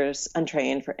your fingers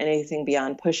untrained for anything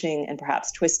beyond pushing and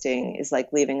perhaps twisting is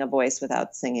like leaving a voice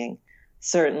without singing.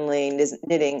 Certainly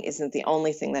knitting isn't the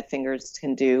only thing that fingers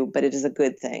can do, but it is a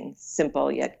good thing,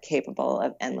 simple yet capable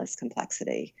of endless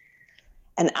complexity."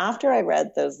 And after I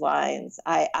read those lines,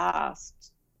 I asked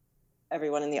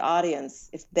everyone in the audience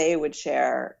if they would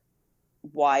share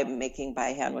why making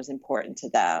by hand was important to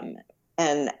them.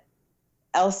 And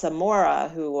Elsa Mora,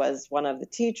 who was one of the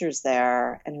teachers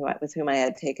there and with whom I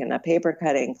had taken a paper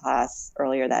cutting class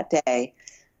earlier that day,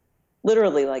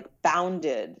 literally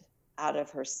bounded out of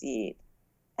her seat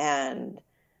and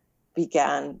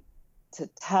began to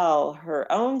tell her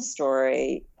own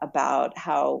story about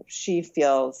how she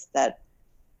feels that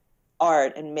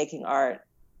art and making art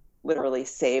literally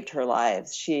saved her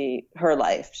life. She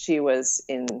was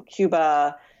in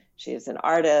Cuba. She is an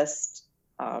artist.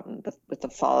 With the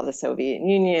fall of the Soviet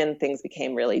Union, things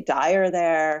became really dire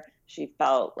there. She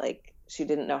felt like she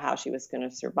didn't know how she was going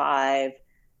to survive.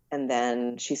 And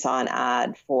then she saw an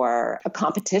ad for a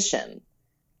competition,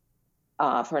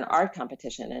 for an art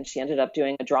competition. And she ended up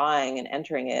doing a drawing and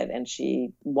entering it. And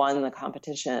she won the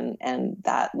competition. And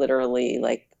that literally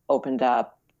opened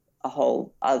up a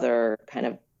whole other kind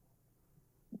of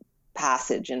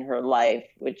passage in her life,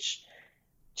 which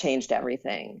changed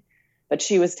everything. But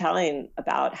she was telling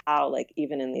about how,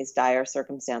 even in these dire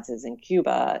circumstances in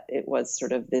Cuba, it was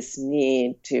sort of this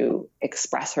need to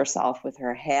express herself with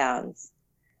her hands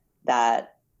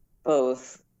that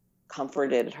both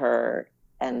comforted her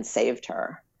and saved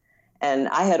her. And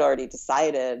I had already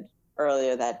decided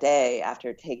earlier that day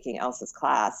after taking Elsa's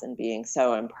class and being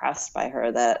so impressed by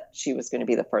her that she was going to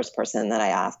be the first person that I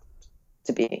asked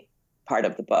to be part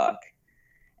of the book.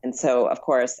 And so, of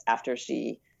course, after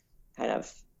she kind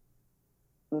of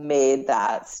made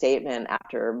that statement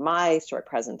after my short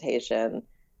presentation,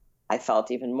 I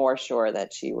felt even more sure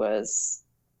that she was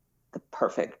the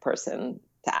perfect person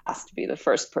to ask to be the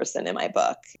first person in my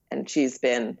book. And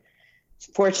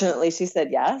fortunately, she said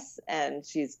yes. And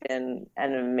she's been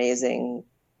an amazing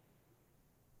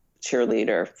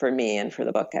cheerleader for me and for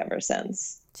the book ever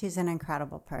since. She's an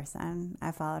incredible person.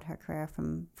 I followed her career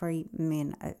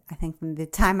I think from the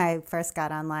time I first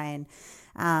got online.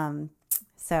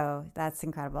 So that's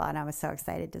incredible. And I was so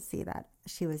excited to see that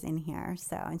she was in here.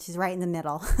 And she's right in the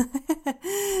middle.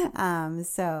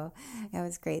 So it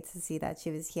was great to see that she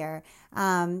was here.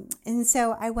 And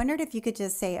so I wondered if you could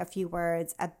just say a few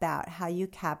words about how you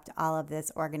kept all of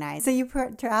this organized. So you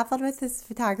traveled with this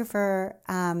photographer,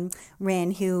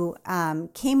 Rin, who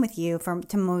came with you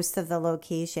to most of the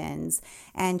locations.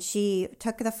 And she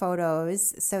took the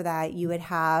photos so that you would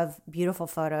have beautiful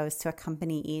photos to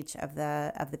accompany each of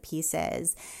the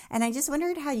pieces. And I just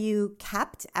wondered how you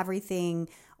kept everything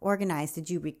organized. Did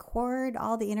you record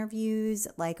all the interviews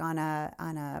like on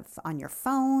your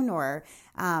phone, or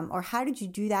how did you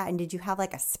do that? And did you have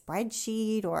like a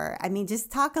spreadsheet, or just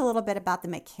talk a little bit about the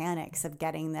mechanics of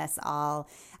getting this all.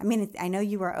 I know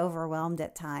you were overwhelmed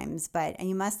at times, but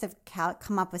you must have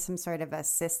come up with some sort of a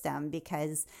system,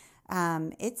 because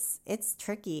it's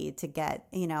tricky to get,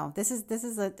 this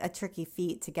is a tricky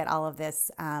feat to get all of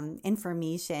this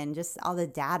information, just all the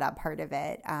data part of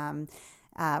it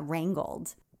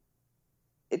wrangled.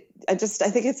 I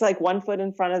think it's like one foot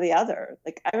in front of the other.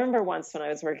 Like, I remember once when I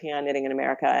was working on Knitting in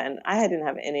America, and I didn't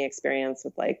have any experience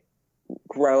with like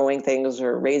growing things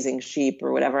or raising sheep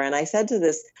or whatever. And I said to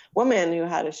this woman who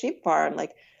had a sheep farm,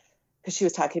 like, because she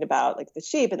was talking about like the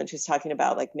sheep, and then she was talking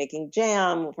about like making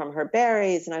jam from her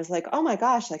berries. And I was like, oh my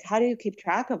gosh, like, how do you keep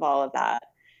track of all of that?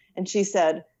 And she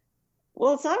said,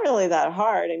 well, it's not really that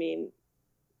hard.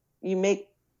 You make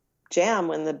jam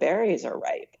when the berries are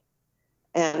ripe.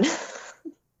 And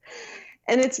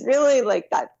and it's really like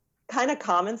that kind of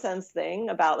common sense thing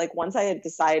about like, once I had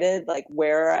decided like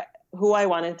who I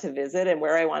wanted to visit and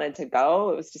where I wanted to go,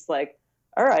 it was just like,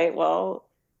 all right, well,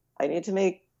 I need to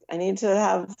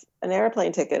have an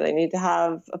airplane ticket. I need to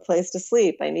have a place to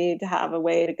sleep. I need to have a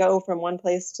way to go from one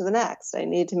place to the next. I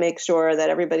need to make sure that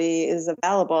everybody is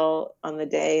available on the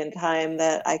day and time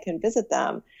that I can visit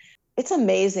them. It's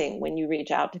amazing when you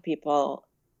reach out to people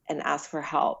and ask for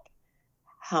help,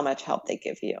 how much help they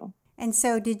give you. And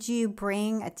so did you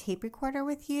bring a tape recorder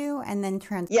with you and then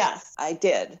Yes, I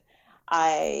did.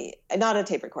 Not a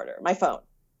tape recorder, my phone.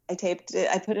 I taped it.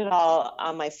 I put it all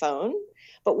on my phone.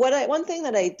 But one thing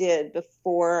that I did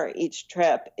before each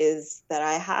trip is that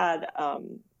I had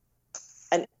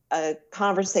a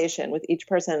conversation with each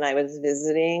person I was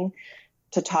visiting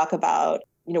to talk about,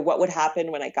 what would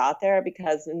happen when I got there,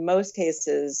 because in most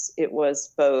cases it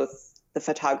was both the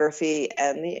photography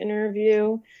and the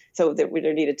interview. So there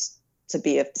needed to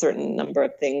be a certain number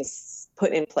of things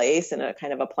put in place and a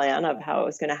kind of a plan of how it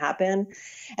was going to happen.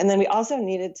 And then we also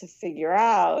needed to figure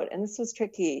out, and this was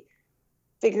tricky,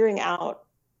 figuring out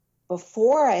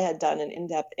before I had done an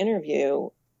in-depth interview,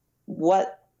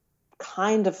 what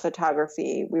kind of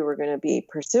photography we were going to be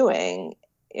pursuing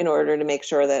in order to make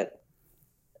sure that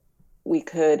we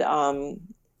could,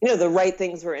 the right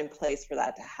things were in place for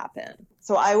that to happen.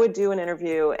 So I would do an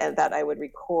interview and that I would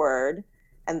record,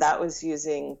 and that was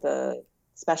using the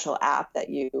special app that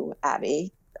you,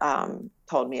 Abby,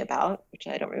 told me about, which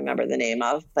I don't remember the name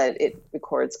of, but it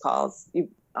records calls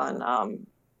on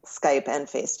Skype and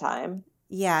FaceTime.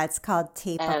 Yeah, it's called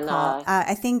Tape a Call.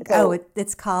 I think,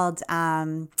 it's called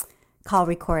Call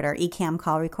Recorder, Ecamm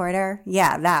Call Recorder.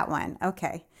 Yeah, that one.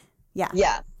 Okay. Yeah.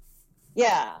 Yeah.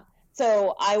 Yeah.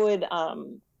 So I would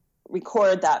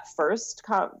record that first,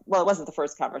 it wasn't the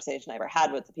first conversation I ever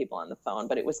had with the people on the phone,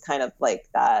 but it was kind of like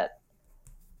that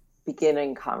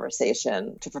beginning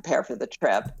conversation to prepare for the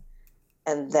trip.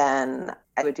 And then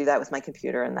I would do that with my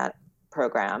computer in that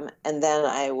program. And then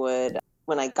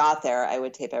when I got there, I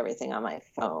would tape everything on my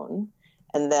phone,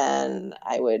 and then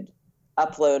I would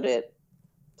upload it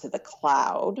to the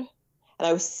cloud. And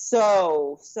I was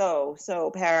so, so,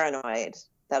 so paranoid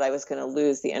that I was going to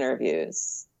lose the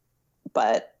interviews,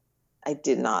 but I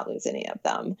did not lose any of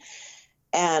them.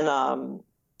 And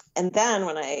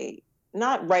then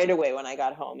not right away when I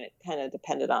got home, it kind of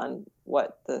depended on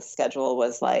what the schedule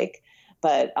was like,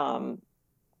 but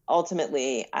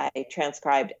ultimately I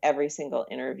transcribed every single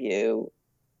interview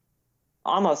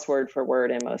almost word for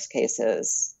word in most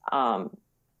cases,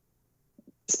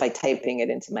 just by typing it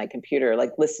into my computer,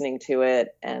 like listening to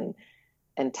it and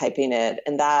typing it.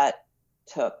 And that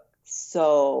took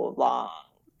so long.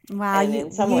 Wow, And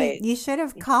in some ways, you should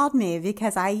have called me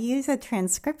because I use a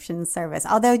transcription service.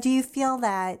 Although, do you feel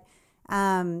that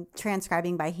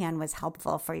transcribing by hand was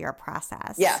helpful for your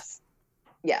process? yes.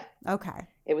 Yeah. Okay.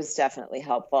 It was definitely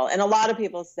helpful. And a lot of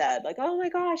people said, like, oh my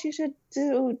gosh, you should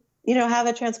have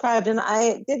it transcribed. And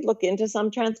I did look into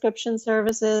some transcription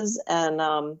services, and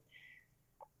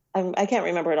I can't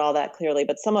remember it all that clearly,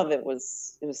 but some of it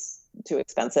was too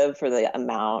expensive for the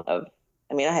amount of,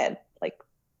 I mean, I had like,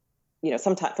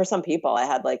 sometimes for some people I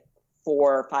had like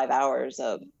 4 or 5 hours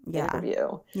of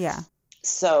interview. Yeah.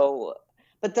 So,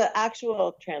 but the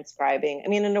actual transcribing, I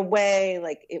mean, in a way,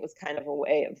 like it was kind of a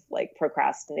way of like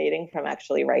procrastinating from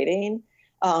actually writing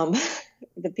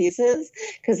the pieces,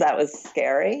 because that was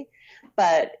scary.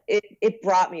 But it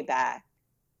brought me back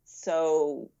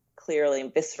so clearly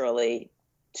and viscerally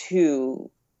to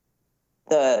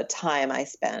the time I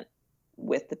spent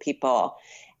with the people.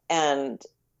 And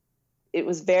it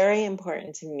was very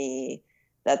important to me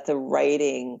that the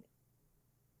writing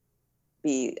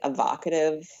be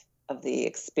evocative of the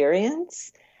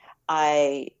experience.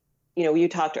 You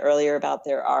talked earlier about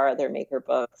there are other maker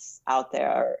books out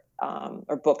there,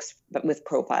 or books with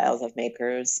profiles of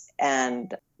makers,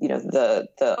 and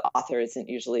the author isn't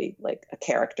usually like a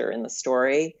character in the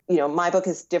story. My book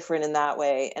is different in that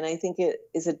way, and I think it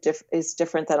is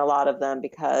different than a lot of them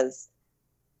because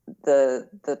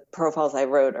the profiles I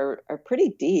wrote are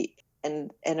pretty deep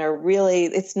and are really,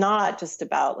 it's not just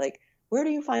about like, where do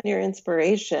you find your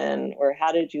inspiration or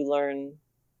how did you learn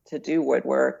to do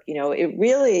woodwork? It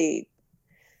really,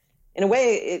 in a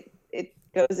way, it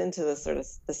goes into the sort of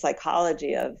the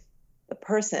psychology of the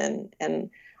person. And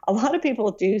a lot of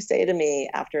people do say to me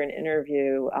after an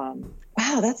interview,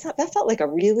 wow, that felt like a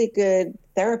really good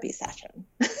therapy session.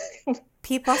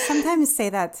 People sometimes say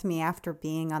that to me after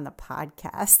being on the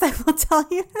podcast. I will tell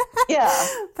you that. Yeah.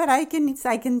 But I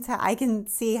can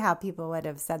see how people would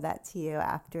have said that to you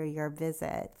after your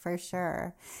visit, for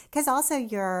sure. Because also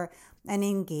you're an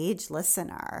engaged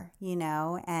listener,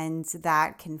 and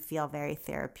that can feel very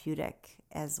therapeutic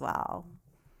as well.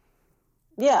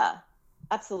 Yeah,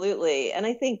 absolutely. And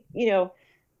I think,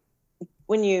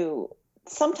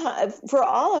 sometimes for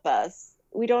all of us,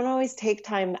 we don't always take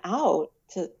time out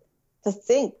to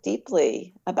think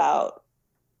deeply about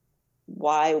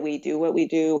why we do what we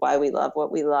do, why we love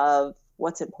what we love,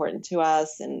 what's important to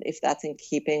us, and if that's in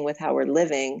keeping with how we're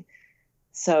living.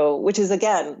 So, which is,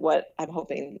 again, what I'm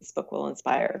hoping this book will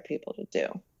inspire people to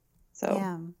do. So,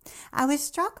 yeah. I was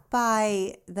struck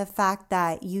by the fact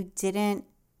that you didn't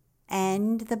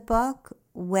end the book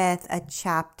with a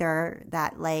chapter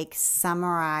that like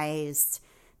summarized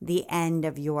the end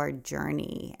of your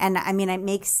journey. And I mean, it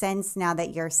makes sense now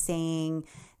that you're saying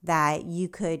that you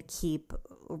could keep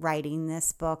writing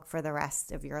this book for the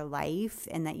rest of your life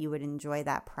and that you would enjoy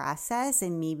that process.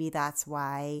 And maybe that's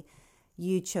why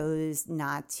you chose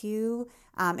not to.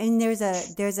 And there's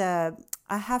a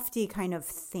hefty kind of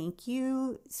thank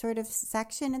you sort of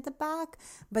section at the back,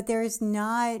 but there's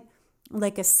not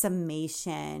like a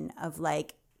summation of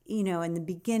like, in the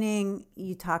beginning,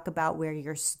 you talk about where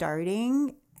you're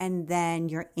starting and then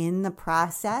you're in the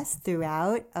process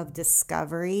throughout of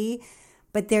discovery,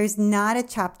 but there's not a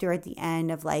chapter at the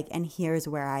end of like, and here's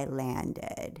where I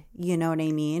landed. You know what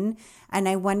I mean? And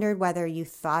I wondered whether you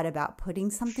thought about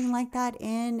putting something like that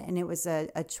in, and it was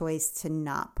a choice to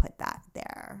not put that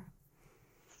there.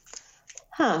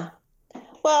 Huh.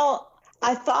 Well,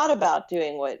 I thought about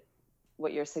doing what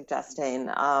you're suggesting.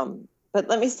 But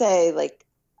let me say, like,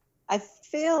 I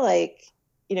feel like,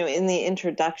 in the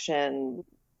introduction,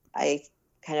 I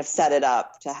kind of set it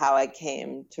up to how I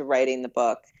came to writing the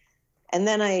book. And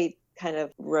then I kind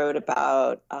of wrote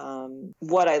about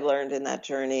what I learned in that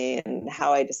journey and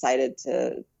how I decided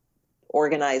to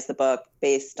organize the book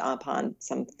based upon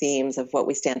some themes of what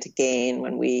we stand to gain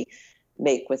when we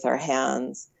make with our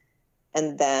hands.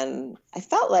 And then I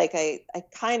felt like I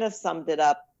kind of summed it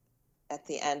up at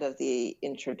the end of the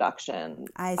introduction.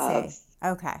 I see.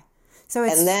 Okay. So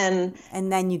it's,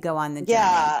 and then you go on the journey.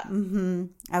 Yeah. Mm-hmm.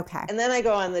 Okay. And then I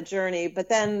go on the journey, but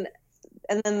then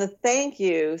the thank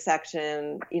you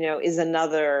section, is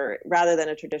another, rather than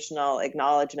a traditional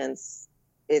acknowledgements,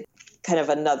 it's kind of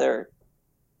another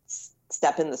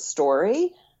step in the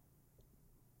story.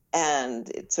 And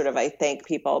it's sort of, I thank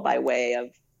people by way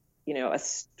of, a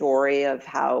story of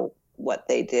how what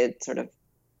they did sort of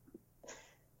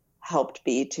helped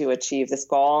me to achieve this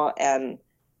goal. And,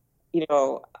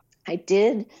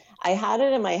 I had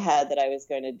it in my head that I was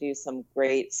going to do some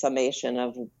great summation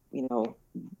of,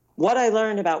 what I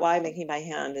learned about why making by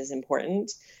hand is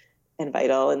important and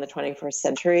vital in the 21st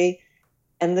century.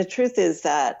 And the truth is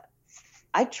that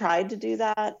I tried to do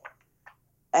that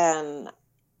and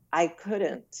I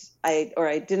couldn't.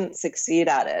 I didn't succeed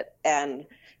at it. And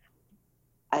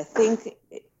I think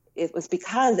it was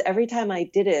because every time I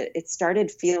did it, it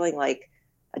started feeling like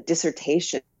a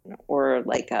dissertation or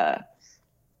like a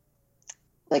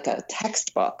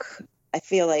textbook. I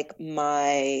feel like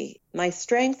my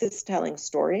strength is telling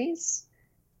stories,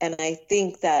 and I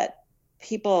think that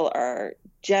people are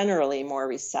generally more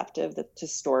receptive to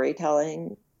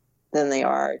storytelling than they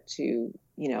are to,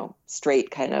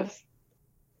 straight kind of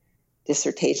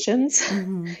dissertations.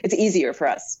 Mm-hmm. It's easier for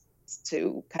us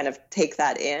to kind of take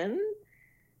that in.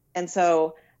 And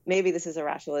so maybe this is a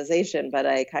rationalization, but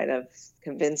I kind of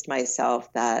convinced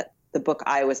myself that the book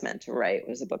I was meant to write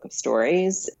was a book of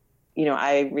stories.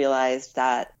 I realized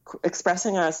that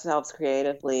expressing ourselves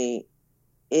creatively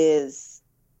is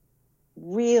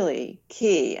really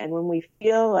key. And when we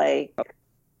feel like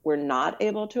we're not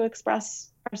able to express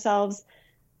ourselves,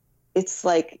 it's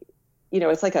like,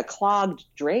 it's like a clogged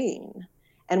drain.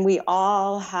 And we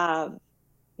all have,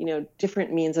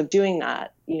 different means of doing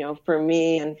that. For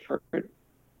me and for,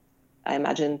 I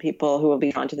imagine, people who will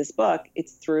be drawn to this book,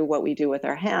 it's through what we do with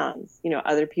our hands.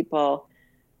 Other people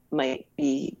might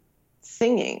be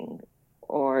singing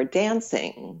or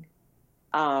dancing.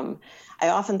 I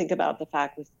often think about the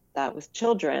fact that with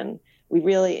children, we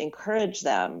really encourage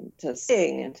them to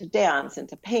sing and to dance and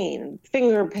to paint and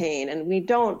finger paint. And we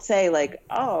don't say like,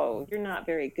 oh, you're not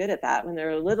very good at that when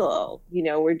they're little.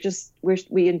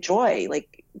 We enjoy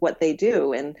like what they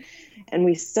do and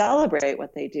we celebrate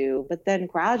what they do. But then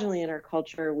gradually in our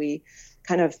culture, we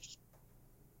kind of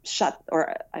shut,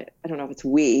 or I don't know if it's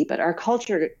we, but our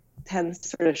culture tends to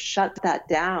sort of shut that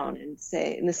down and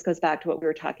say, and this goes back to what we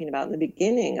were talking about in the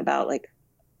beginning about like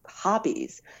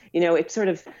hobbies. It sort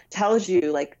of tells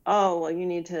you like, oh, well, you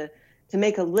need to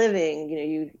make a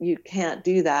living, you can't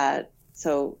do that,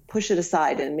 so push it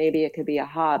aside and maybe it could be a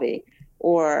hobby.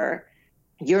 Or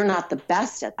you're not the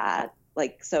best at that,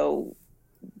 like, so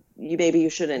maybe you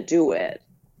shouldn't do it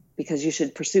because you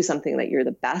should pursue something that you're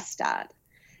the best at.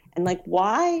 And like,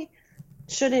 why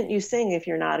shouldn't you sing if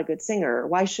you're not a good singer?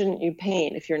 Why shouldn't you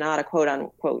paint if you're not a quote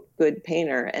unquote good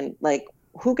painter? And like,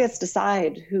 who gets to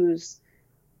decide who's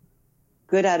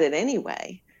good at it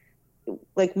anyway?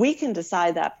 Like, we can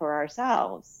decide that for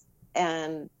ourselves.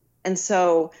 And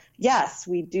so, yes,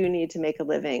 we do need to make a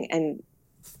living. And,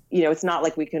 it's not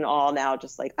like we can all now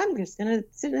just like, I'm just going to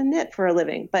sit and knit for a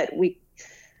living. But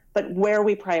where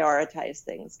we prioritize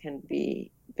things can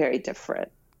be very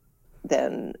different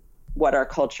than what our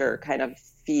culture kind of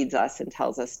feeds us and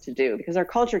tells us to do, because our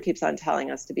culture keeps on telling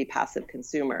us to be passive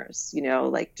consumers,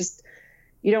 like just,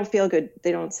 you don't feel good.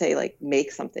 They don't say like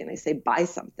make something. They say buy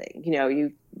something.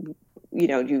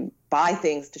 You buy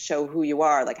things to show who you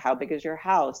are, like how big is your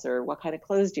house, or what kind of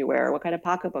clothes do you wear, or what kind of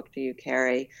pocketbook do you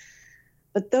carry.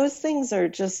 But those things are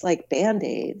just like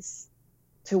Band-Aids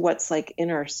to what's like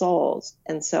in our souls.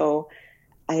 And so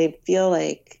I feel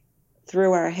like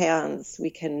through our hands, we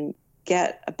can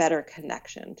get a better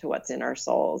connection to what's in our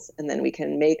souls. And then we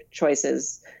can make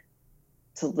choices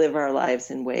to live our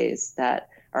lives in ways that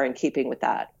are in keeping with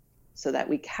that, so that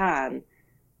we can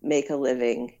make a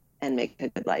living and make a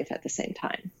good life at the same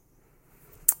time.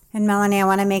 And Melanie, I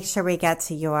want to make sure we get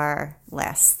to your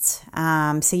list.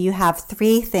 So you have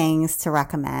 3 things to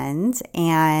recommend,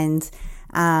 and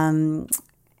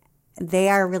they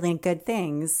are really good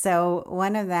things. So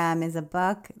one of them is a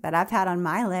book that I've had on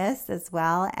my list as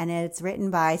well, and it's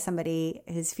written by somebody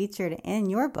who's featured in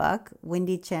your book,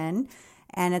 Wendy Chin,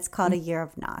 and it's called A Year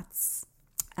of Knots.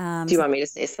 Do you want me to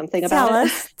say something about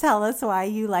it? Tell us why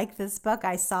you like this book.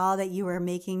 I saw that you were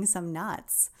making some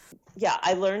knots. Yeah,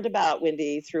 I learned about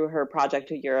Wendy through her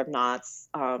project, A Year of Knots,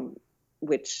 in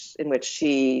which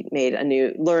she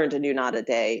learned a new knot a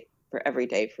day for every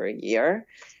day for a year.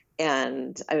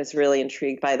 And I was really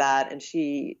intrigued by that. And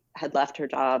she had left her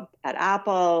job at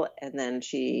Apple, and then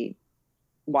she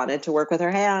wanted to work with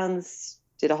her hands,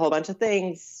 did a whole bunch of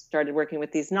things, started working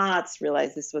with these knots,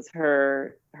 realized this was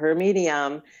her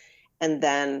medium. And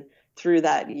then through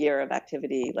that year of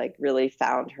activity, like really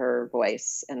found her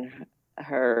voice and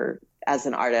her as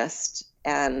an artist.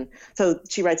 And so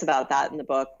she writes about that in the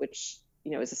book, which,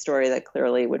 is a story that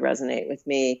clearly would resonate with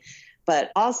me.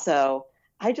 But also,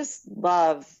 I just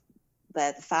love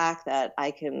the fact that I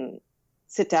can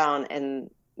sit down and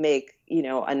make,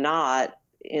 a knot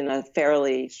in a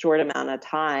fairly short amount of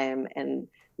time and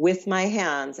with my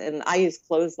hands. And I use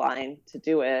clothesline to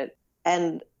do it.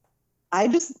 And I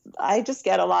just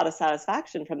get a lot of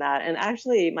satisfaction from that. And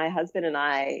actually my husband and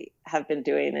I have been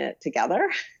doing it together.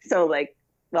 So like,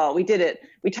 well, we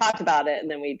talked about it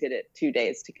and then we did it 2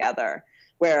 days together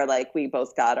where like we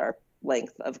both got our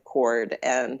length of cord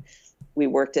and we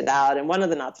worked it out. And one of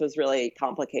the knots was really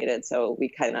complicated. So we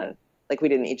kind of like, we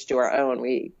didn't each do our own,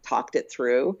 we talked it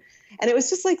through. And it was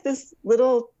just like this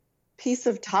little piece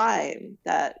of time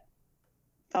that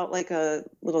felt like a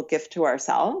little gift to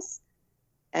ourselves.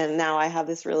 And now I have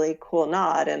this really cool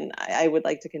knot, and I would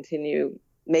like to continue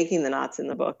making the knots in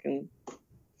the book. And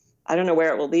I don't know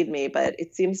where it will lead me, but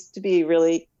it seems to be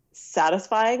really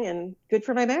satisfying and good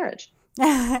for my marriage.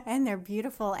 And they're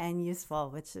beautiful and useful,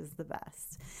 which is the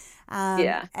best.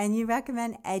 Yeah. And you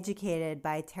recommend Educated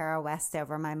by Tara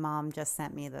Westover. My mom just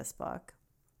sent me this book.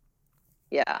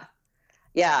 Yeah.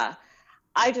 Yeah.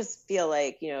 I just feel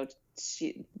like,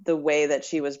 the way that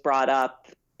she was brought up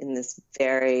in this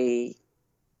very,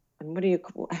 I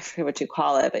forget what you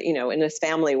call it, but, in this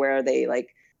family where they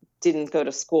like didn't go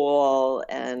to school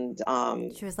and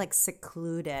she was like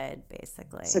secluded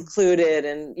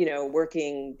and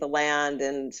working the land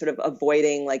and sort of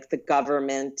avoiding like the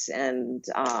government and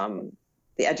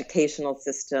the educational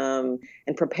system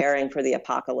and preparing for the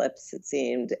apocalypse, it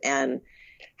seemed, and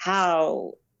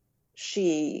how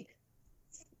she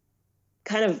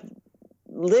kind of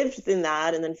lived in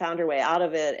that and then found her way out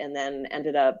of it and then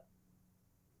ended up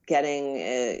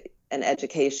getting an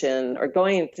education or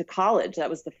going to college. That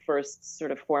was the first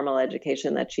sort of formal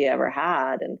education that she ever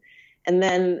had. And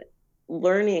then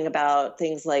learning about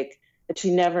things like that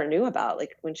she never knew about.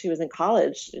 Like when she was in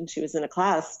college and she was in a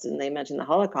class and they mentioned the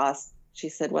Holocaust, she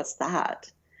said, "What's that?"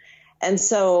 And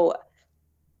so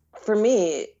for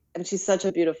me, and she's such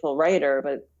a beautiful writer,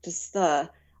 but just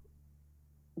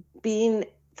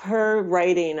her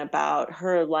writing about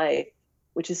her life,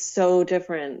 which is so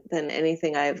different than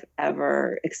anything I've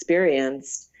ever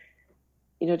experienced,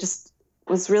 just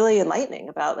was really enlightening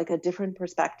about like a different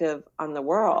perspective on the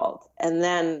world. And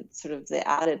then sort of the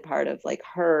added part of like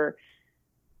her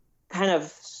kind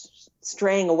of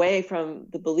straying away from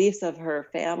the beliefs of her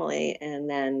family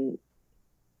or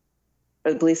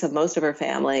the beliefs of most of her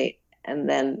family. And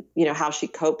then, how she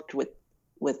coped with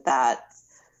that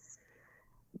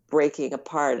breaking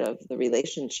apart of the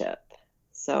relationship.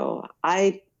 So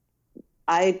I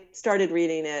started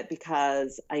reading it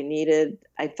because I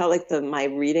felt like my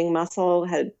reading muscle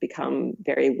had become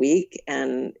very weak.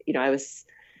 And, I was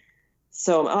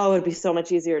it'd be so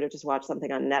much easier to just watch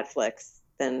something on Netflix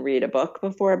than read a book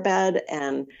before bed.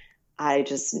 And I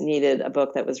just needed a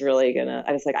book that was really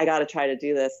I was like, I got to try to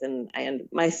do this. And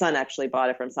my son actually bought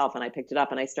it for himself and I picked it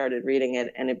up and I started reading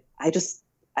it. And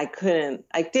I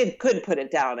could put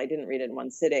it down. I didn't read it in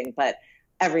one sitting, but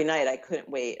every night I couldn't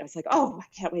wait. I was like, oh, I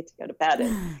can't wait to go to bed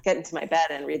and get into my bed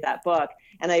and read that book.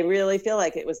 And I really feel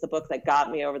like it was the book that got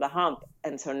me over the hump.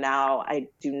 And so now I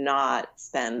do not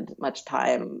spend much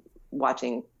time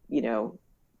watching,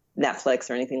 Netflix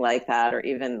or anything like that, or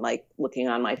even like looking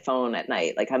on my phone at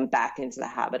night. Like I'm back into the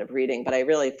habit of reading, but I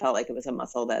really felt like it was a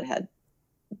muscle that had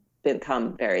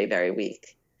become very, very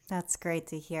weak. That's great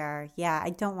to hear. Yeah, I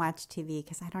don't watch TV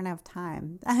because I don't have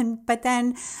time. But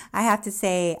then I have to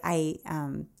say I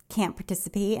can't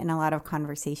participate in a lot of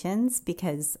conversations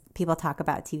because people talk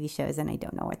about TV shows and I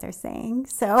don't know what they're saying.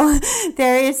 So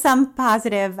there is some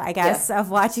positive, I guess, of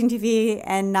watching TV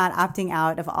and not opting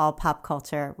out of all pop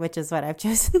culture, which is what I've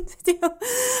chosen to do.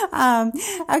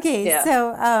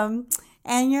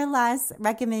 And your last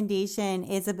recommendation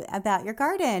is about your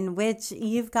garden, which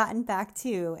you've gotten back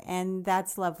to, and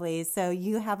that's lovely. So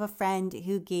you have a friend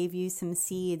who gave you some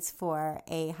seeds for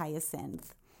a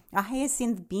hyacinth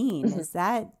bean. Mm-hmm. Is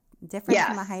that different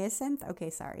from a hyacinth?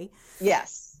 Okay, sorry.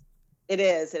 Yes, it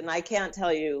is. And I can't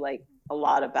tell you like a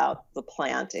lot about the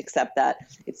plant, except that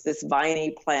it's this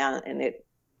viney plant and it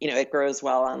grows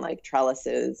well on like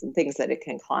trellises and things that it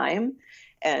can climb.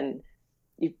 And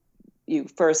you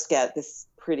first get this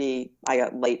I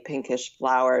got light pinkish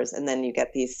flowers, and then you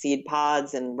get these seed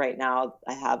pods. And right now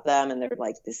I have them and they're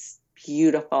like this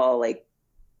beautiful, like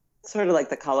sort of like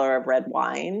the color of red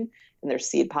wine, and they're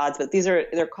seed pods, but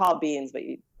they're called beans, but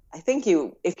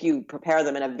if you prepare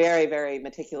them in a very, very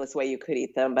meticulous way, you could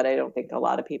eat them, but I don't think a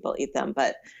lot of people eat them,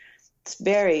 but it's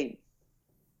very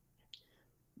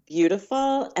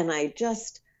beautiful. And I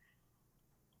just,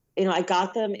 I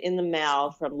got them in the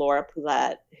mail from Laura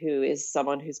Poulette, who is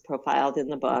someone who's profiled in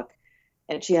the book.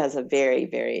 And she has a very,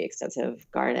 very extensive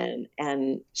garden.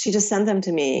 And she just sent them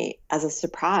to me as a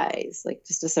surprise, like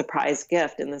just a surprise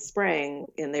gift in the spring.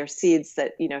 And they're seeds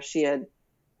that, she had,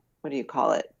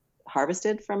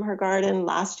 harvested from her garden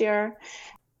last year.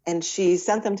 And she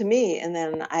sent them to me. And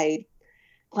then I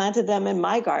planted them in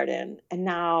my garden, and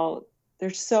now they're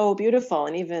so beautiful.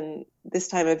 And even this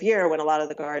time of year when a lot of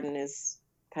the garden is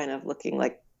kind of looking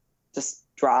like just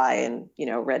dry and,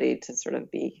 ready to sort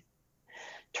of be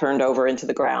turned over into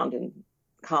the ground and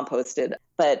composted.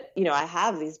 But, I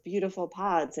have these beautiful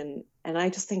pods, and I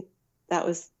just think that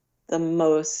was the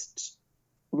most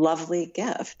lovely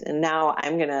gift. And now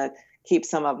I'm going to keep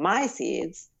some of my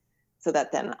seeds so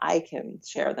that then I can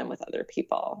share them with other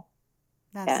people.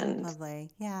 That's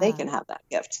lovely. Yeah. They can have that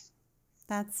gift.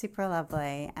 That's super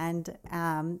lovely, and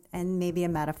maybe a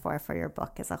metaphor for your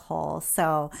book as a whole.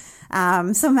 So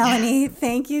Melanie,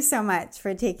 thank you so much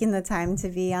for taking the time to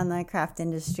be on the Craft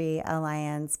Industry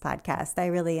Alliance podcast. I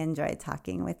really enjoyed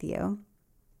talking with you.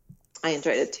 I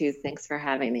enjoyed it too. Thanks for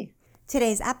having me.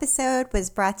 Today's episode was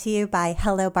brought to you by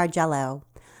Hello Bargello.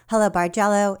 Hello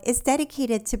Bargello is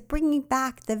dedicated to bringing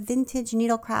back the vintage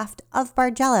needlecraft of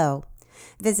Bargello.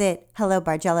 Visit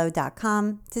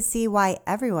hellobargello.com to see why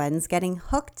everyone's getting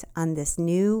hooked on this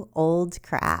new old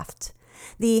craft.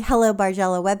 The Hello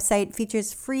Bargello website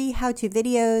features free how-to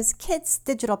videos, kits,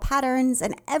 digital patterns,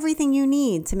 and everything you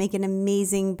need to make an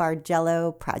amazing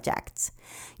Bargello project.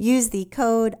 Use the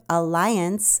code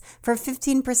ALLIANCE for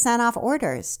 15% off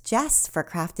orders just for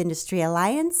Craft Industry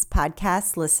Alliance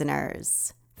podcast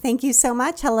listeners. Thank you so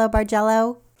much, Hello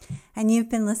Bargello. And you've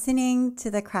been listening to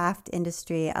the Craft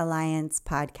Industry Alliance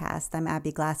podcast. I'm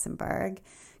Abby Glassenberg.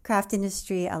 Craft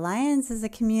Industry Alliance is a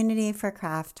community for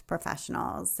craft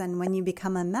professionals. And when you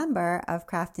become a member of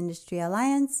Craft Industry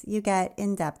Alliance, you get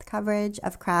in-depth coverage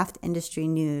of craft industry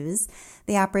news,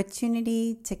 the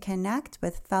opportunity to connect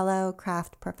with fellow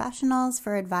craft professionals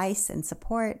for advice and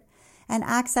support, and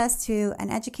access to an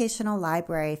educational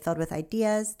library filled with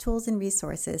ideas, tools, and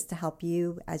resources to help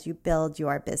you as you build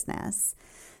your business.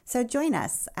 So join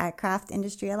us at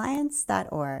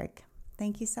craftindustrｙalliance.org.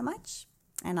 Thank you so much,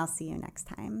 and I'll see you next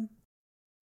time.